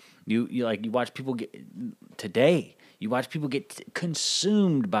back. You watch people you watch people get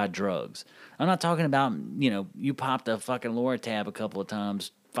consumed by drugs. I'm not talking about, you popped a fucking Loratab a couple of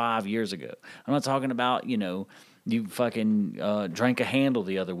times 5 years ago. I'm not talking about, you fucking drank a handle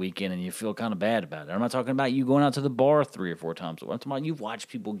the other weekend and you feel kind of bad about it. I'm not talking about you going out to the bar 3 or 4 times. I'm talking about you've watched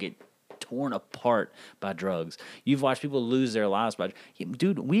people get torn apart by drugs. You've watched people lose their lives by drugs.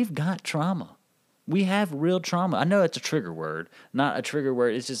 Dude, we've got trauma. We have real trauma. I know it's a trigger word, not a trigger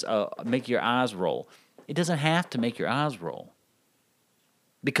word. It's just make your eyes roll. It doesn't have to make your eyes roll.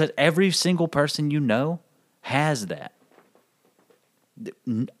 Because every single person you know has that.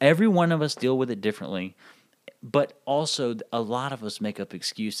 Every one of us deal with it differently, but also a lot of us make up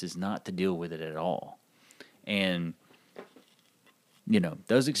excuses not to deal with it at all. And,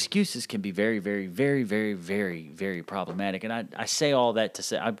 those excuses can be very, very, very, very, very, very problematic. And I say all that to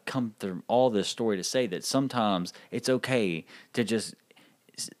say, I've come through all this story to say that sometimes it's okay to just,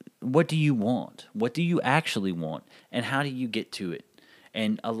 what do you want? What do you actually want? And how do you get to it?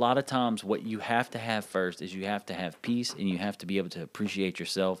 And a lot of times what you have to have first is you have to have peace, and you have to be able to appreciate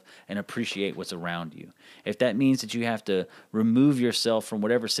yourself and appreciate what's around you. If that means that you have to remove yourself from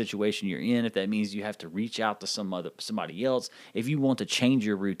whatever situation you're in, if that means you have to reach out to somebody else, if you want to change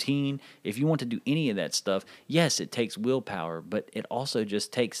your routine, if you want to do any of that stuff, yes, it takes willpower, but it also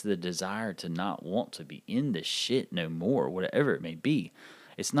just takes the desire to not want to be in this shit no more, whatever it may be.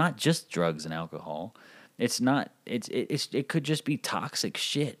 It's not just drugs and alcohol. It's not. It could just be toxic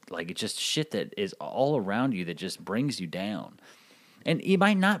shit. Like it's just shit that is all around you that just brings you down, and it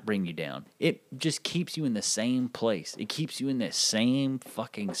might not bring you down. It just keeps you in the same place. It keeps you in that same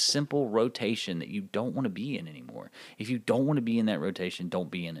fucking simple rotation that you don't want to be in anymore. If you don't want to be in that rotation, don't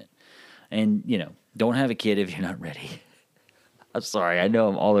be in it. And don't have a kid if you're not ready. I'm sorry, I know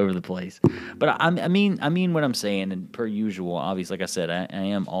I'm all over the place, but I mean what I'm saying. And per usual, obviously, like I said, I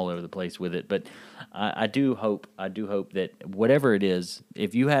am all over the place with it. But I do hope that whatever it is,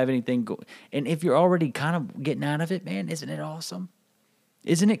 if you have anything, and if you're already kind of getting out of it, man, isn't it awesome?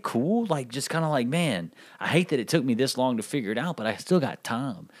 Isn't it cool? Like just kind of like, man, I hate that it took me this long to figure it out, but I still got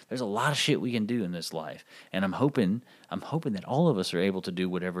time. There's a lot of shit we can do in this life, and I'm hoping that all of us are able to do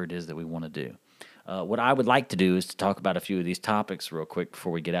whatever it is that we want to do. What I would like to do is to talk about a few of these topics real quick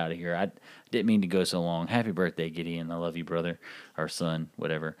before we get out of here. I didn't mean to go so long. Happy birthday, Gideon. I love you, brother, or son,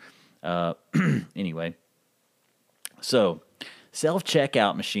 whatever. Anyway, so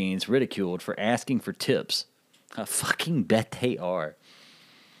self-checkout machines ridiculed for asking for tips. I fucking bet they are.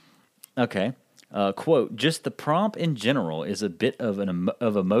 Okay. Quote, just the prompt in general is a bit of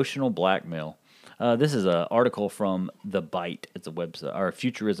emotional blackmail. This is an article from The Byte. It's a website, or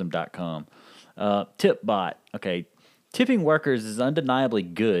futurism.com. Tipbot. Okay. Tipping workers is undeniably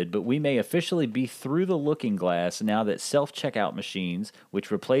good, but we may officially be through the looking glass now that self-checkout machines, which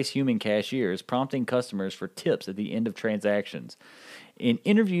replace human cashiers, prompting customers for tips at the end of transactions. In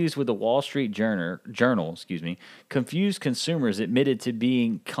interviews with the Wall Street Journal, confused consumers admitted to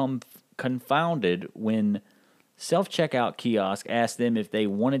being confounded when self-checkout kiosk asked them if they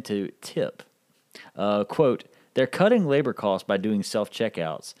wanted to tip. Quote, they're cutting labor costs by doing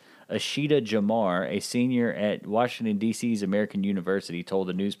self-checkouts. Ashita Jamar, a senior at Washington, D.C.'s American University, told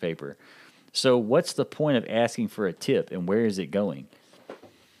the newspaper. So what's the point of asking for a tip, and where is it going?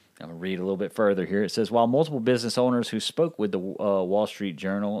 I'm going to read a little bit further here. It says, while multiple business owners who spoke with the Wall Street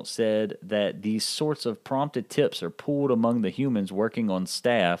Journal said that these sorts of prompted tips are pooled among the humans working on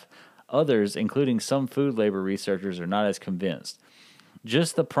staff, others, including some food labor researchers, are not as convinced.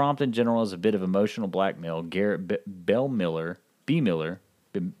 Just the prompt in general is a bit of emotional blackmail. Garrett B.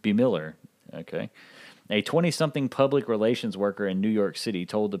 Miller, okay, a 20-something public relations worker in New York City,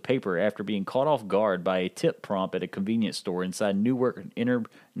 told the paper after being caught off guard by a tip prompt at a convenience store inside Newark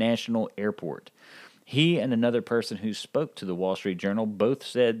International Airport. He and another person who spoke to the Wall Street Journal both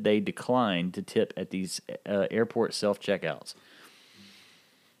said they declined to tip at these airport self-checkouts.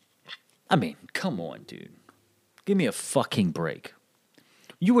 I mean, come on, dude. Give me a fucking break.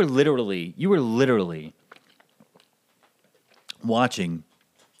 You were literally watching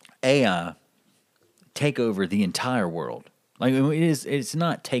AI take over the entire world. Like, it's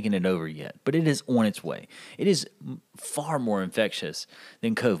not taking it over yet, but it is on its way. It is far more infectious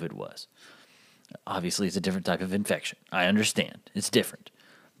than COVID was. Obviously, it's a different type of infection. I understand. It's different.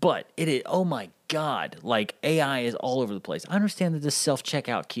 But it is, oh my God, like AI is all over the place. I understand that the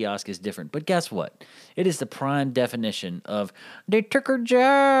self-checkout kiosk is different, but guess what? It is the prime definition of, they took our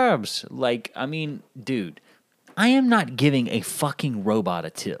jobs. Like, I mean, dude, I am not giving a fucking robot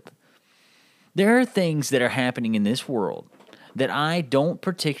a tip. There are things that are happening in this world that I am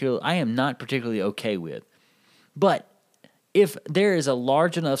not particularly okay with. But if there is a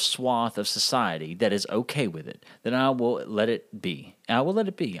large enough swath of society that is okay with it, then I will let it be. I will let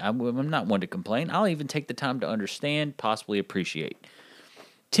it be. I'm not one to complain. I'll even take the time to understand, possibly appreciate.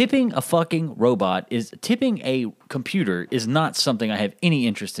 Tipping a computer is not something I have any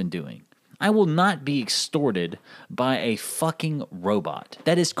interest in doing. I will not be extorted by a fucking robot.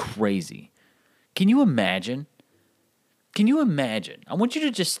 That is crazy. Can you imagine? I want you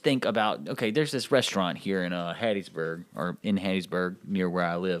to just think about, okay, there's this restaurant here in Hattiesburg, near where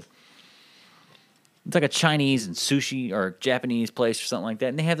I live. It's like a Chinese and sushi or Japanese place or something like that,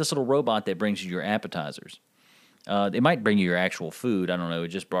 and they have this little robot that brings you your appetizers. They might bring you your actual food. I don't know. It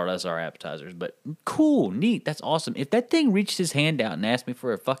just brought us our appetizers, but cool, neat. That's awesome. If that thing reached his hand out and asked me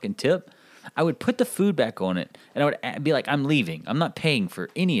for a fucking tip, I would put the food back on it, and I would be like, I'm leaving. I'm not paying for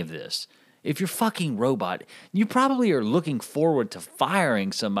any of this. If you're fucking robot, you probably are looking forward to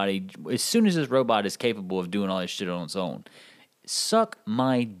firing somebody as soon as this robot is capable of doing all this shit on its own. Suck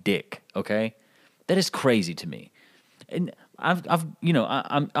my dick, okay? That is crazy to me. And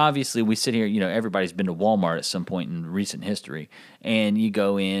I'm obviously we sit here, everybody's been to Walmart at some point in recent history, and you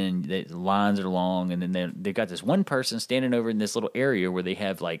go in and the lines are long, and then they got this one person standing over in this little area where they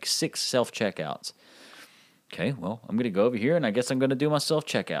have like 6 self-checkouts. Okay, well, I'm going to go over here, and I guess I'm going to do my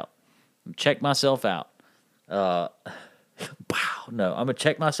self-checkout. Check myself out. I'm going to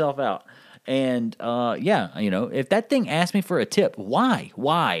check myself out. And, if that thing asked me for a tip,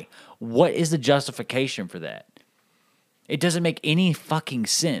 why? What is the justification for that? It doesn't make any fucking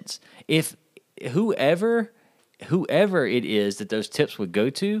sense. If whoever it is that those tips would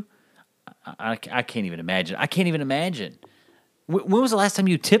go to, I can't even imagine. When was the last time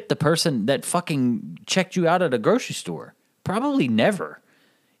you tipped the person that fucking checked you out at a grocery store? Probably never.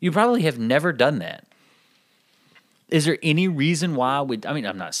 You probably have never done that. Is there any reason why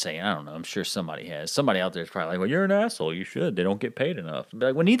I'm not saying, I don't know, I'm sure somebody has. Somebody out there is probably like, well, you're an asshole, you should. They don't get paid enough. But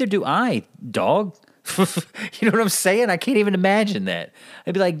like, well, neither do I, dog. You know what I'm saying? I can't even imagine that.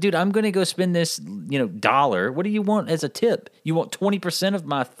 I'd be like, dude, I'm going to go spend this, $1. What do you want as a tip? You want 20% of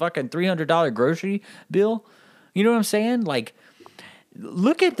my fucking $300 grocery bill? You know what I'm saying? Like,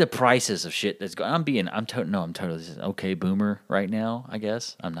 look at the prices of shit that's going. I'm totally okay boomer right now, I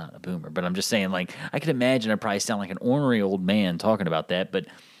guess. I'm not a boomer, but I'm just saying, like, I could imagine I probably sound like an ornery old man talking about that, but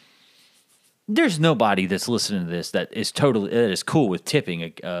there's nobody that's listening to this that is cool with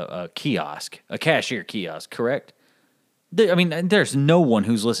tipping a kiosk, a cashier kiosk, correct? There's no one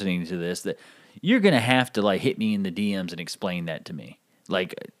who's listening to this that you're going to have to, like, hit me in the DMs and explain that to me.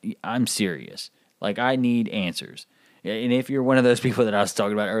 Like, I'm serious. Like, I need answers. And if you're one of those people that I was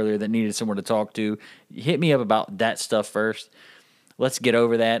talking about earlier that needed someone to talk to, hit me up about that stuff first. Let's get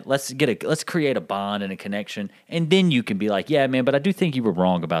over that. Let's create a bond and a connection, and then you can be like, yeah, man, but I do think you were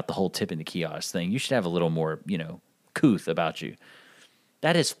wrong about the whole tipping the kiosk thing. You should have a little more, couth about you.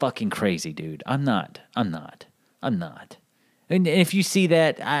 That is fucking crazy, dude. I'm not. And if you see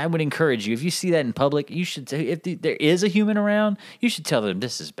that, I would encourage you. If you see that in public, you should. If there is a human around, you should tell them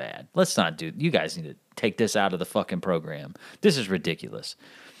this is bad. Let's not do. You guys need to take this out of the fucking program. This is ridiculous.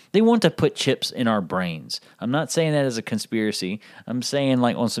 They want to put chips in our brains. I'm not saying that as a conspiracy. I'm saying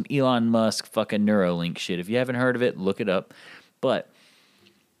like on some Elon Musk fucking Neuralink shit. If you haven't heard of it, look it up. But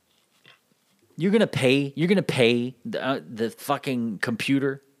you're gonna pay the fucking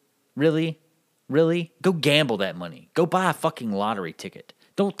computer? Really? Go gamble that money. Go buy a fucking lottery ticket.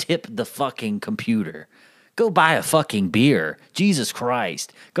 Don't tip the fucking computer. Go buy a fucking beer. Jesus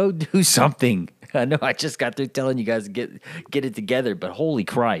Christ. Go do something. I know I just got through telling you guys to get it together, but holy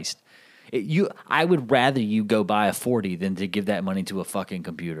Christ. I would rather you go buy a 40 than to give that money to a fucking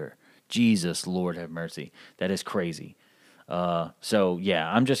computer. Jesus, Lord have mercy. That is crazy. So, yeah,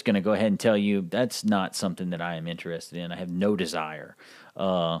 I'm just going to go ahead and tell you that's not something that I am interested in. I have no desire.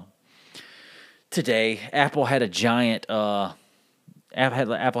 Today, Apple had a giant...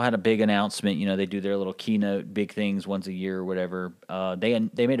 Apple had a big announcement. They do their little keynote, big things once a year or whatever. They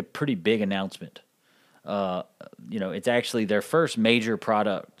made a pretty big announcement. It's actually their first major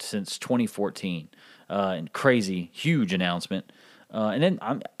product since 2014. And crazy, huge announcement. And then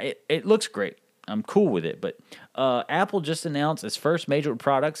it looks great. I'm cool with it. But Apple just announced its first major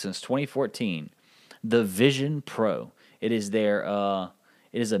product since 2014, the Vision Pro. It is it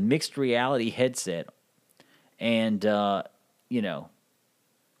is a mixed reality headset, and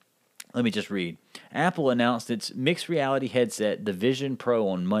let me just read. Apple announced its mixed reality headset, the Vision Pro,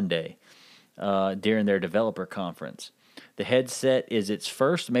 on Monday during their developer conference. The headset is its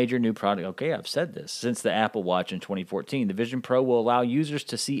first major new product. Okay, I've said this. Since the Apple Watch in 2014, the Vision Pro will allow users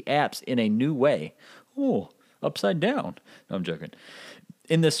to see apps in a new way. Oh, upside down. No, I'm joking.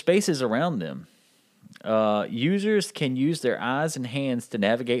 In the spaces around them, users can use their eyes and hands to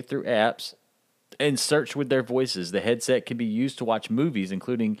navigate through apps and search with their voices. The headset can be used to watch movies,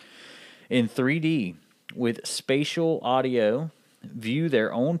 including in 3D with spatial audio, view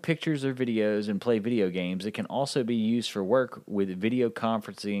their own pictures or videos, and play video games. It can also be used for work with video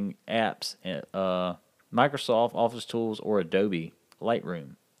conferencing apps, Microsoft Office tools, or Adobe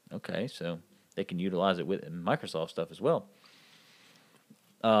Lightroom. Okay, so they can utilize it with Microsoft stuff as well.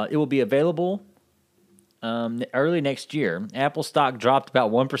 It will be available early next year. Apple stock dropped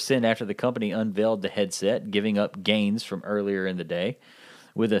about 1% after the company unveiled the headset, giving up gains from earlier in the day.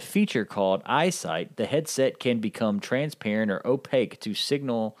 With a feature called EyeSight, the headset can become transparent or opaque to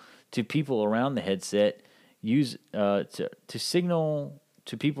signal to people around the headset to signal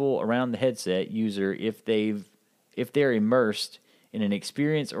to people around the headset user if they're immersed in an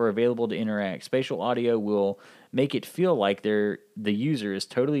experience or available to interact. Spatial audio will make it feel like the user is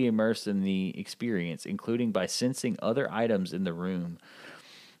totally immersed in the experience, including by sensing other items in the room.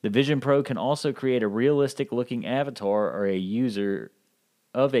 The Vision Pro can also create a realistic-looking avatar or a user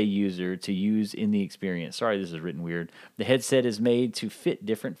to use in the experience. Sorry, this is written weird. The headset is made to fit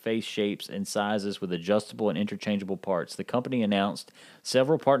different face shapes and sizes with adjustable and interchangeable parts. The company announced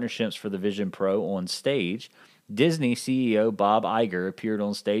several partnerships for the Vision Pro on stage. Disney CEO Bob Iger appeared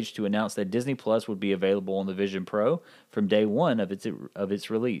on stage to announce that Disney Plus would be available on the Vision Pro from day one of its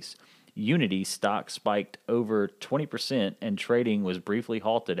release. Unity stock spiked over 20%, and trading was briefly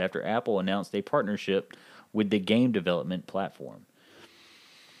halted after Apple announced a partnership with the game development platform.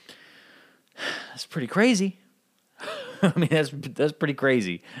 That's pretty crazy. I mean, that's pretty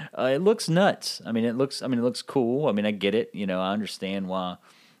crazy. It looks nuts. It looks cool. I get it. I understand why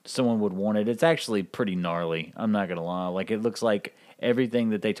someone would want it. It's actually pretty gnarly. I'm not gonna lie. Like, it looks like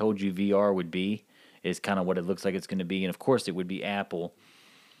everything that they told you VR would be is kind of what it looks like it's going to be. And of course, it would be Apple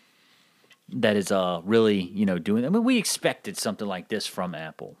that is really doing. We expected something like this from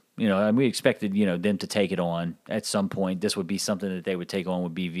Apple. And we expected them to take it on at some point. This would be something that they would take on,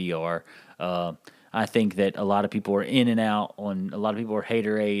 would be VR. I think that a lot of people are in and out on. A lot of people are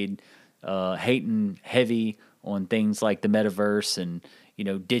hating heavy on things like the metaverse and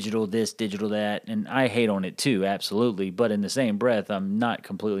digital this, digital that, and I hate on it too, absolutely. But in the same breath, I'm not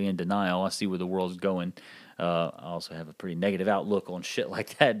completely in denial. I see where the world's going. I also have a pretty negative outlook on shit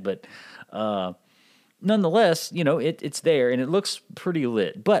like that, but nonetheless, it's there and it looks pretty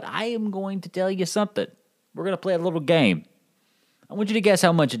lit. But I am going to tell you something. We're gonna play a little game. I want you to guess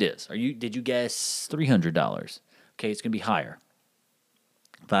how much it is. Did you guess $300? Okay, it's gonna be higher.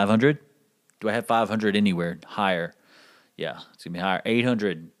 500? Do I have 500 anywhere higher? Yeah, it's going to be higher.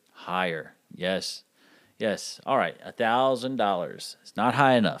 800, higher. Yes. Yes. All right. $1,000. It's not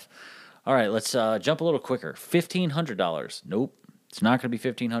high enough. All right. Let's jump a little quicker. $1,500. Nope. It's not going to be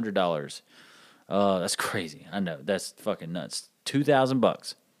 $1,500. That's crazy. I know. That's fucking nuts.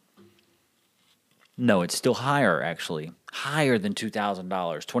 $2,000. No, it's still higher, actually. Higher than $2,000.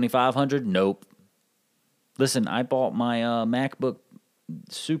 $2,500? Nope. Listen, I bought my MacBook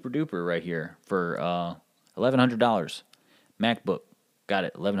Super Duper right here for $1,100. MacBook. Got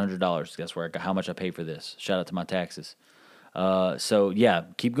it. $1,100. Guess where how much I paid for this. Shout out to my taxes. So, yeah,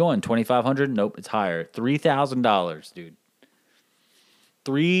 keep going. $2,500? Nope, it's higher. $3,000, dude.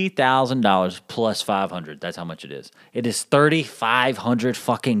 $3,000 plus $500. That's how much it is. It is $3,500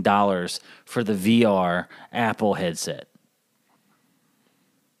 fucking dollars for the VR Apple headset.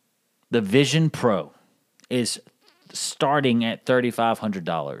 The Vision Pro is starting at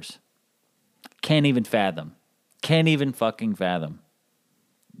 $3,500. Can't even fathom. Can't even fucking fathom.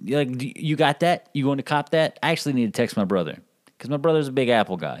 Like, you got that? You going to cop that? I actually need to text my brother. Because my brother's a big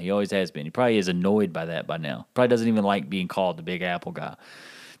Apple guy. He always has been. He probably is annoyed by that by now. Probably doesn't even like being called the big Apple guy.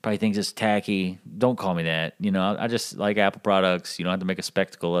 Probably thinks it's tacky. Don't call me that. You know, I just like Apple products. You don't have to make a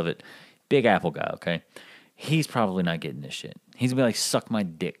spectacle of it. Big Apple guy, okay? He's probably not getting this shit. He's going to be like, suck my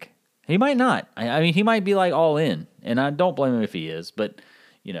dick. He might not. I mean, he might be like all in. And I don't blame him if he is. But,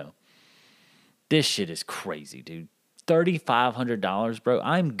 you know, this shit is crazy, dude. $3,500, bro.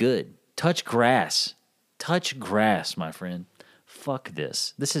 I'm good. Touch grass. Touch grass, my friend. Fuck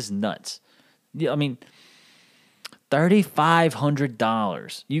this. This is nuts. Yeah, I mean,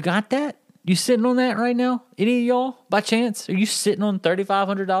 $3,500. You got that? You sitting on that right now? Any of y'all, by chance? Are you sitting on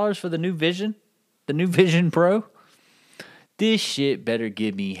 $3,500 for the new Vision? The new Vision Pro? This shit better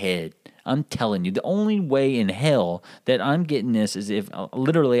give me head. I'm telling you, the only way in hell that I'm getting this is if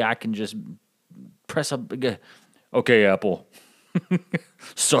literally I can just press up. Okay, Apple.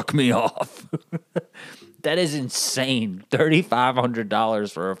 Suck me off. That is insane.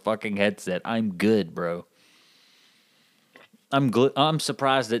 $3,500 for a fucking headset. I'm good, bro. I'm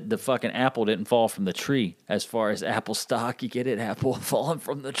surprised that the fucking apple didn't fall from the tree. As far as Apple stock, you get it? Apple falling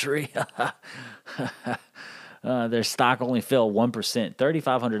from the tree. Their stock only fell 1%.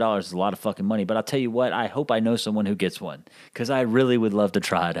 $3,500 is a lot of fucking money. But I'll tell you what, I hope I know someone who gets one. Because I really would love to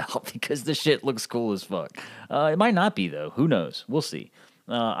try it out. Because the shit looks cool as fuck. It might not be, though. Who knows? We'll see.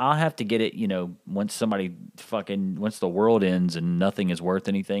 I'll have to get it, you know, once the world ends and nothing is worth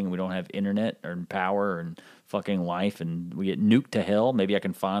anything and we don't have internet or power and fucking life and we get nuked to hell, maybe I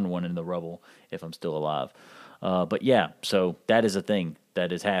can find one in the rubble if I'm still alive. But yeah, so that is a thing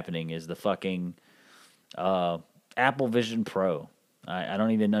that is happening is the fucking Apple Vision Pro. I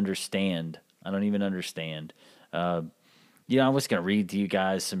don't even understand. You know, I was going to read to you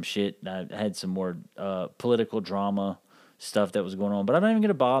guys some shit. I had some more political drama stuff that was going on, but I'm not even going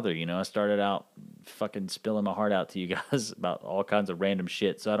to bother. You know, I started out fucking spilling my heart out to you guys about all kinds of random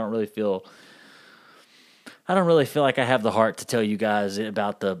shit, so I don't really feel like I have the heart to tell you guys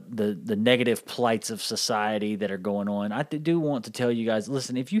about the negative plights of society that are going on. I do want to tell you guys,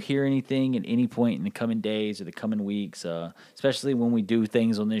 listen, if you hear anything at any point in the coming days or the coming weeks, especially when we do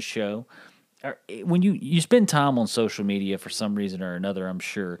things on this show, or when you spend time on social media for some reason or another, I'm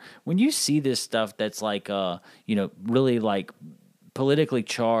sure, when you see this stuff that's like, you know, really like politically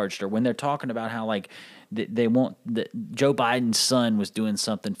charged, or when they're talking about how like they want that Joe Biden's son was doing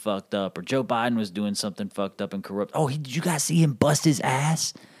something fucked up, or Joe Biden was doing something fucked up and corrupt. Oh, did you guys see him bust his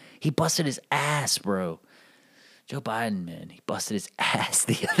ass? He busted his ass, bro. Joe Biden, man, he busted his ass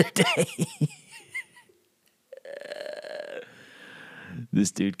the other day.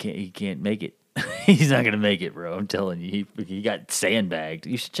 This dude can't make it. He's not going to make it, bro. I'm telling you. He got sandbagged.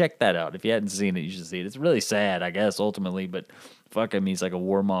 You should check that out. If you hadn't seen it, you should see it. It's really sad, I guess, ultimately, but fuck him. He's like a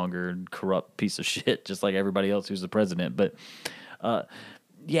warmonger and corrupt piece of shit, just like everybody else who's the president. But,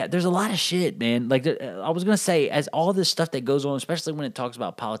 yeah, there's a lot of shit, man. Like, I was going to say, as all this stuff that goes on, especially when it talks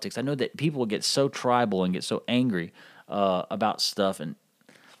about politics, I know that people get so tribal and get so angry about stuff and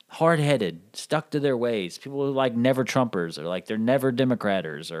hard-headed, stuck to their ways. People who like never Trumpers or like they're never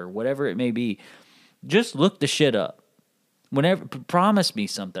Democraters or whatever it may be. Just look the shit up. Whenever, promise me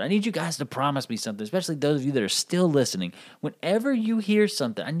something. I need you guys to promise me something, especially those of you that are still listening. Whenever you hear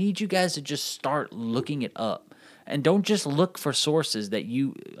something, I need you guys to just start looking it up. And don't just look for sources that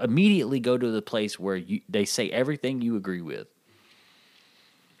you immediately go to the place where they say everything you agree with.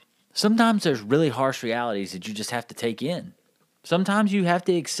 Sometimes there's really harsh realities that you just have to take in. Sometimes you have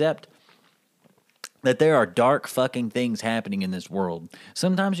to accept that there are dark fucking things happening in this world.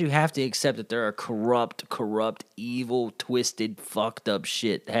 Sometimes you have to accept that there are corrupt, evil, twisted, fucked up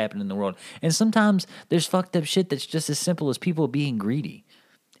shit happening in the world. And sometimes there's fucked up shit that's just as simple as people being greedy.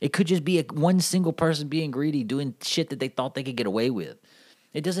 It could just be one single person being greedy, doing shit that they thought they could get away with.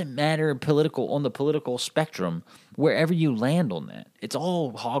 It doesn't matter on the political spectrum, wherever you land on that. It's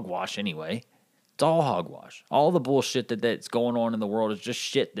all hogwash anyway. It's all hogwash. All the bullshit that's going on in the world is just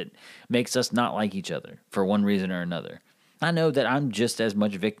shit that makes us not like each other for one reason or another. I know that I'm just as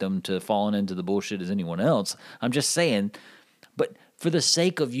much victim to falling into the bullshit as anyone else. I'm just saying, but for the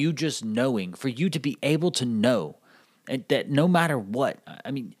sake of you just knowing, for you to be able to know, and that no matter what,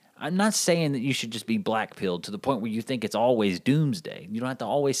 I mean, I'm not saying that you should just be black-pilled to the point where you think it's always doomsday. You don't have to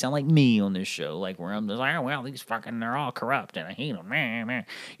always sound like me on this show, like where I'm just like, oh, well, these fucking, they're all corrupt and I hate them.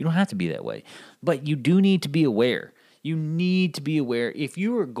 You don't have to be that way. But you do need to be aware. You need to be aware if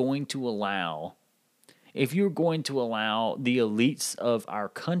you are going to allow the elites of our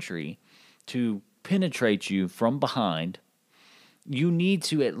country to penetrate you from behind, you need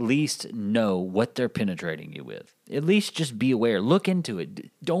to at least know what they're penetrating you with. At least just be aware. Look into it.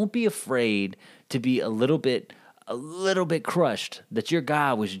 Don't be afraid to be a little bit crushed that your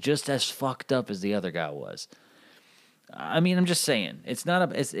guy was just as fucked up as the other guy was. I mean, I'm just saying. It's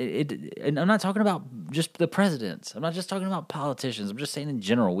not and I'm not talking about just the presidents. I'm not just talking about politicians. I'm just saying in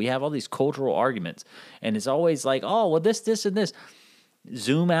general. We have all these cultural arguments, and it's always like, oh, well, this, and this.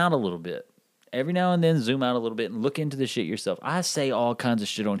 Zoom out a little bit. Every now and then, zoom out a little bit and look into the shit yourself. I say all kinds of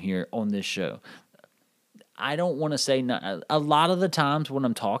shit on here on this show. I don't want to say not. A lot of the times when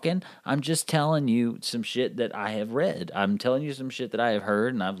I'm talking, I'm just telling you some shit that I have read. I'm telling you some shit that I have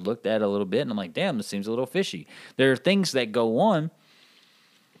heard and I've looked at a little bit, and I'm like, damn, this seems a little fishy. There are things that go on.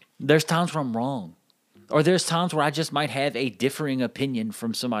 There's times where I'm wrong. Or there's times where I just might have a differing opinion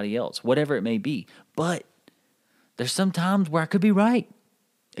from somebody else, whatever it may be. But there's some times where I could be right.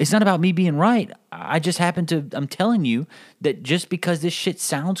 It's not about me being right. I just I'm telling you that just because this shit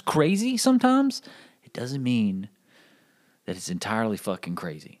sounds crazy sometimes, it doesn't mean that it's entirely fucking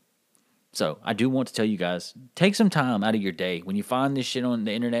crazy. So I do want to tell you guys, take some time out of your day when you find this shit on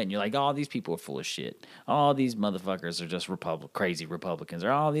the internet and you're like, oh, these people are full of shit. Oh, these motherfuckers are just crazy Republicans.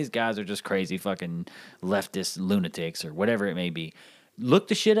 Or oh, these guys are just crazy fucking leftist lunatics or whatever it may be. Look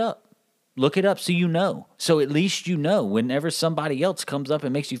the shit up. Look it up so you know. So at least you know whenever somebody else comes up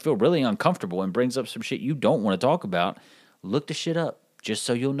and makes you feel really uncomfortable and brings up some shit you don't want to talk about, look the shit up just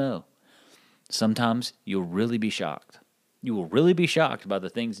so you'll know. Sometimes you'll really be shocked. You will really be shocked by the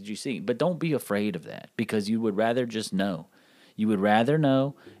things that you see. But don't be afraid of that because you would rather just know. You would rather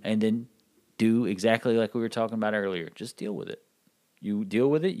know and then do exactly like we were talking about earlier. Just deal with it. You deal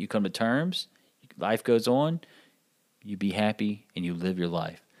with it. You come to terms. Life goes on. You be happy and you live your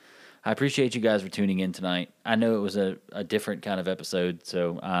life. I appreciate you guys for tuning in tonight. I know it was a different kind of episode,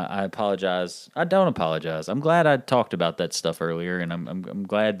 so I apologize. I don't apologize. I'm glad I talked about that stuff earlier, and I'm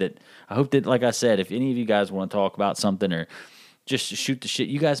glad that I hope that, like I said, if any of you guys want to talk about something or just shoot the shit,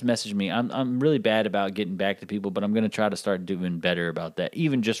 you guys message me. I'm really bad about getting back to people, but I'm going to try to start doing better about that,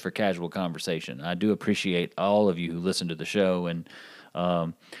 even just for casual conversation. I do appreciate all of you who listen to the show, and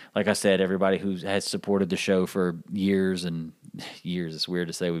like I said, everybody who has supported the show for years and years. It's weird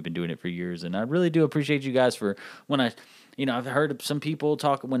to say we've been doing it for years, and I really do appreciate you guys for when I've heard some people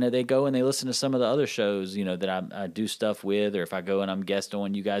talk when they go and they listen to some of the other shows, that I do stuff with, or if I go and I'm guest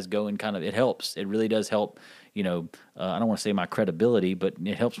on, you guys go and it helps. It really does help. I don't want to say my credibility, but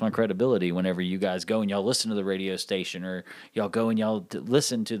it helps my credibility whenever you guys go and y'all listen to the radio station, or y'all go and y'all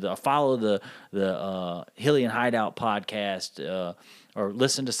listen to follow the Hilly and Hideout podcast, or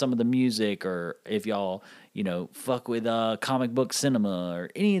listen to some of the music, or if y'all, fuck with comic book cinema or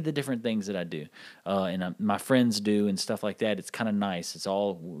any of the different things that I do, and my friends do and stuff like that. It's kind of nice. It's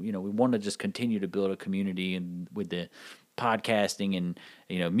all, we want to just continue to build a community and with the podcasting and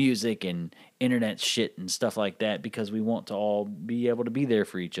music and internet shit and stuff like that, because we want to all be able to be there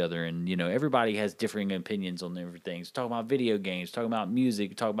for each other. And everybody has differing opinions on everything. So talk about video games, talk about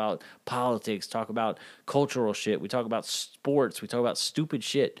music, talk about politics, talk about cultural shit, we talk about sports, we talk about stupid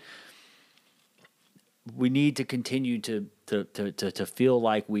shit. We need to continue to feel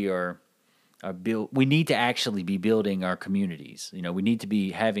like we are built. We need to actually be building our communities. We need to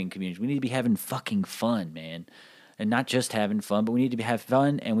be having communities. We need to be having fucking fun, man. And not just having fun, but we need to have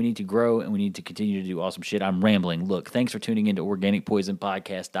fun, and we need to grow, and we need to continue to do awesome shit. I'm rambling. Look, thanks for tuning into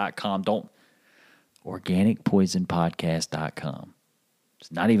OrganicPoisonPodcast.com. OrganicPoisonPodcast.com.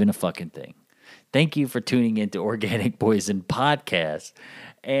 It's not even a fucking thing. Thank you for tuning into Organic Poison Podcast.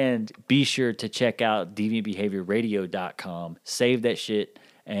 And be sure to check out DeviantBehaviorRadio.com. Save that shit,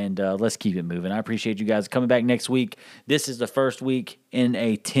 and let's keep it moving. I appreciate you guys coming back next week. This is the first week in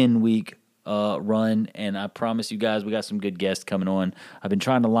a 10-week run, and I promise you guys we got some good guests coming on. I've been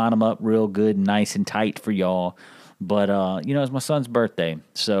trying to line them up real good, nice and tight for y'all, But, it's my son's birthday,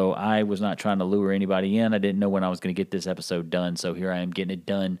 so I was not trying to lure anybody in. I didn't know when I was going to get this episode done, so here I am getting it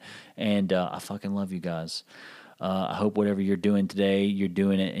done, and I fucking love you guys. I hope whatever you're doing today, you're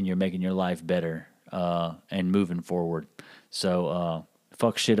doing it and you're making your life better and moving forward. So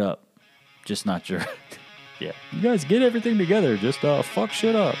fuck shit up. Just not your... Yeah. You guys get everything together. Just fuck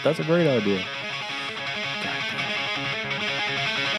shit up. That's a great idea.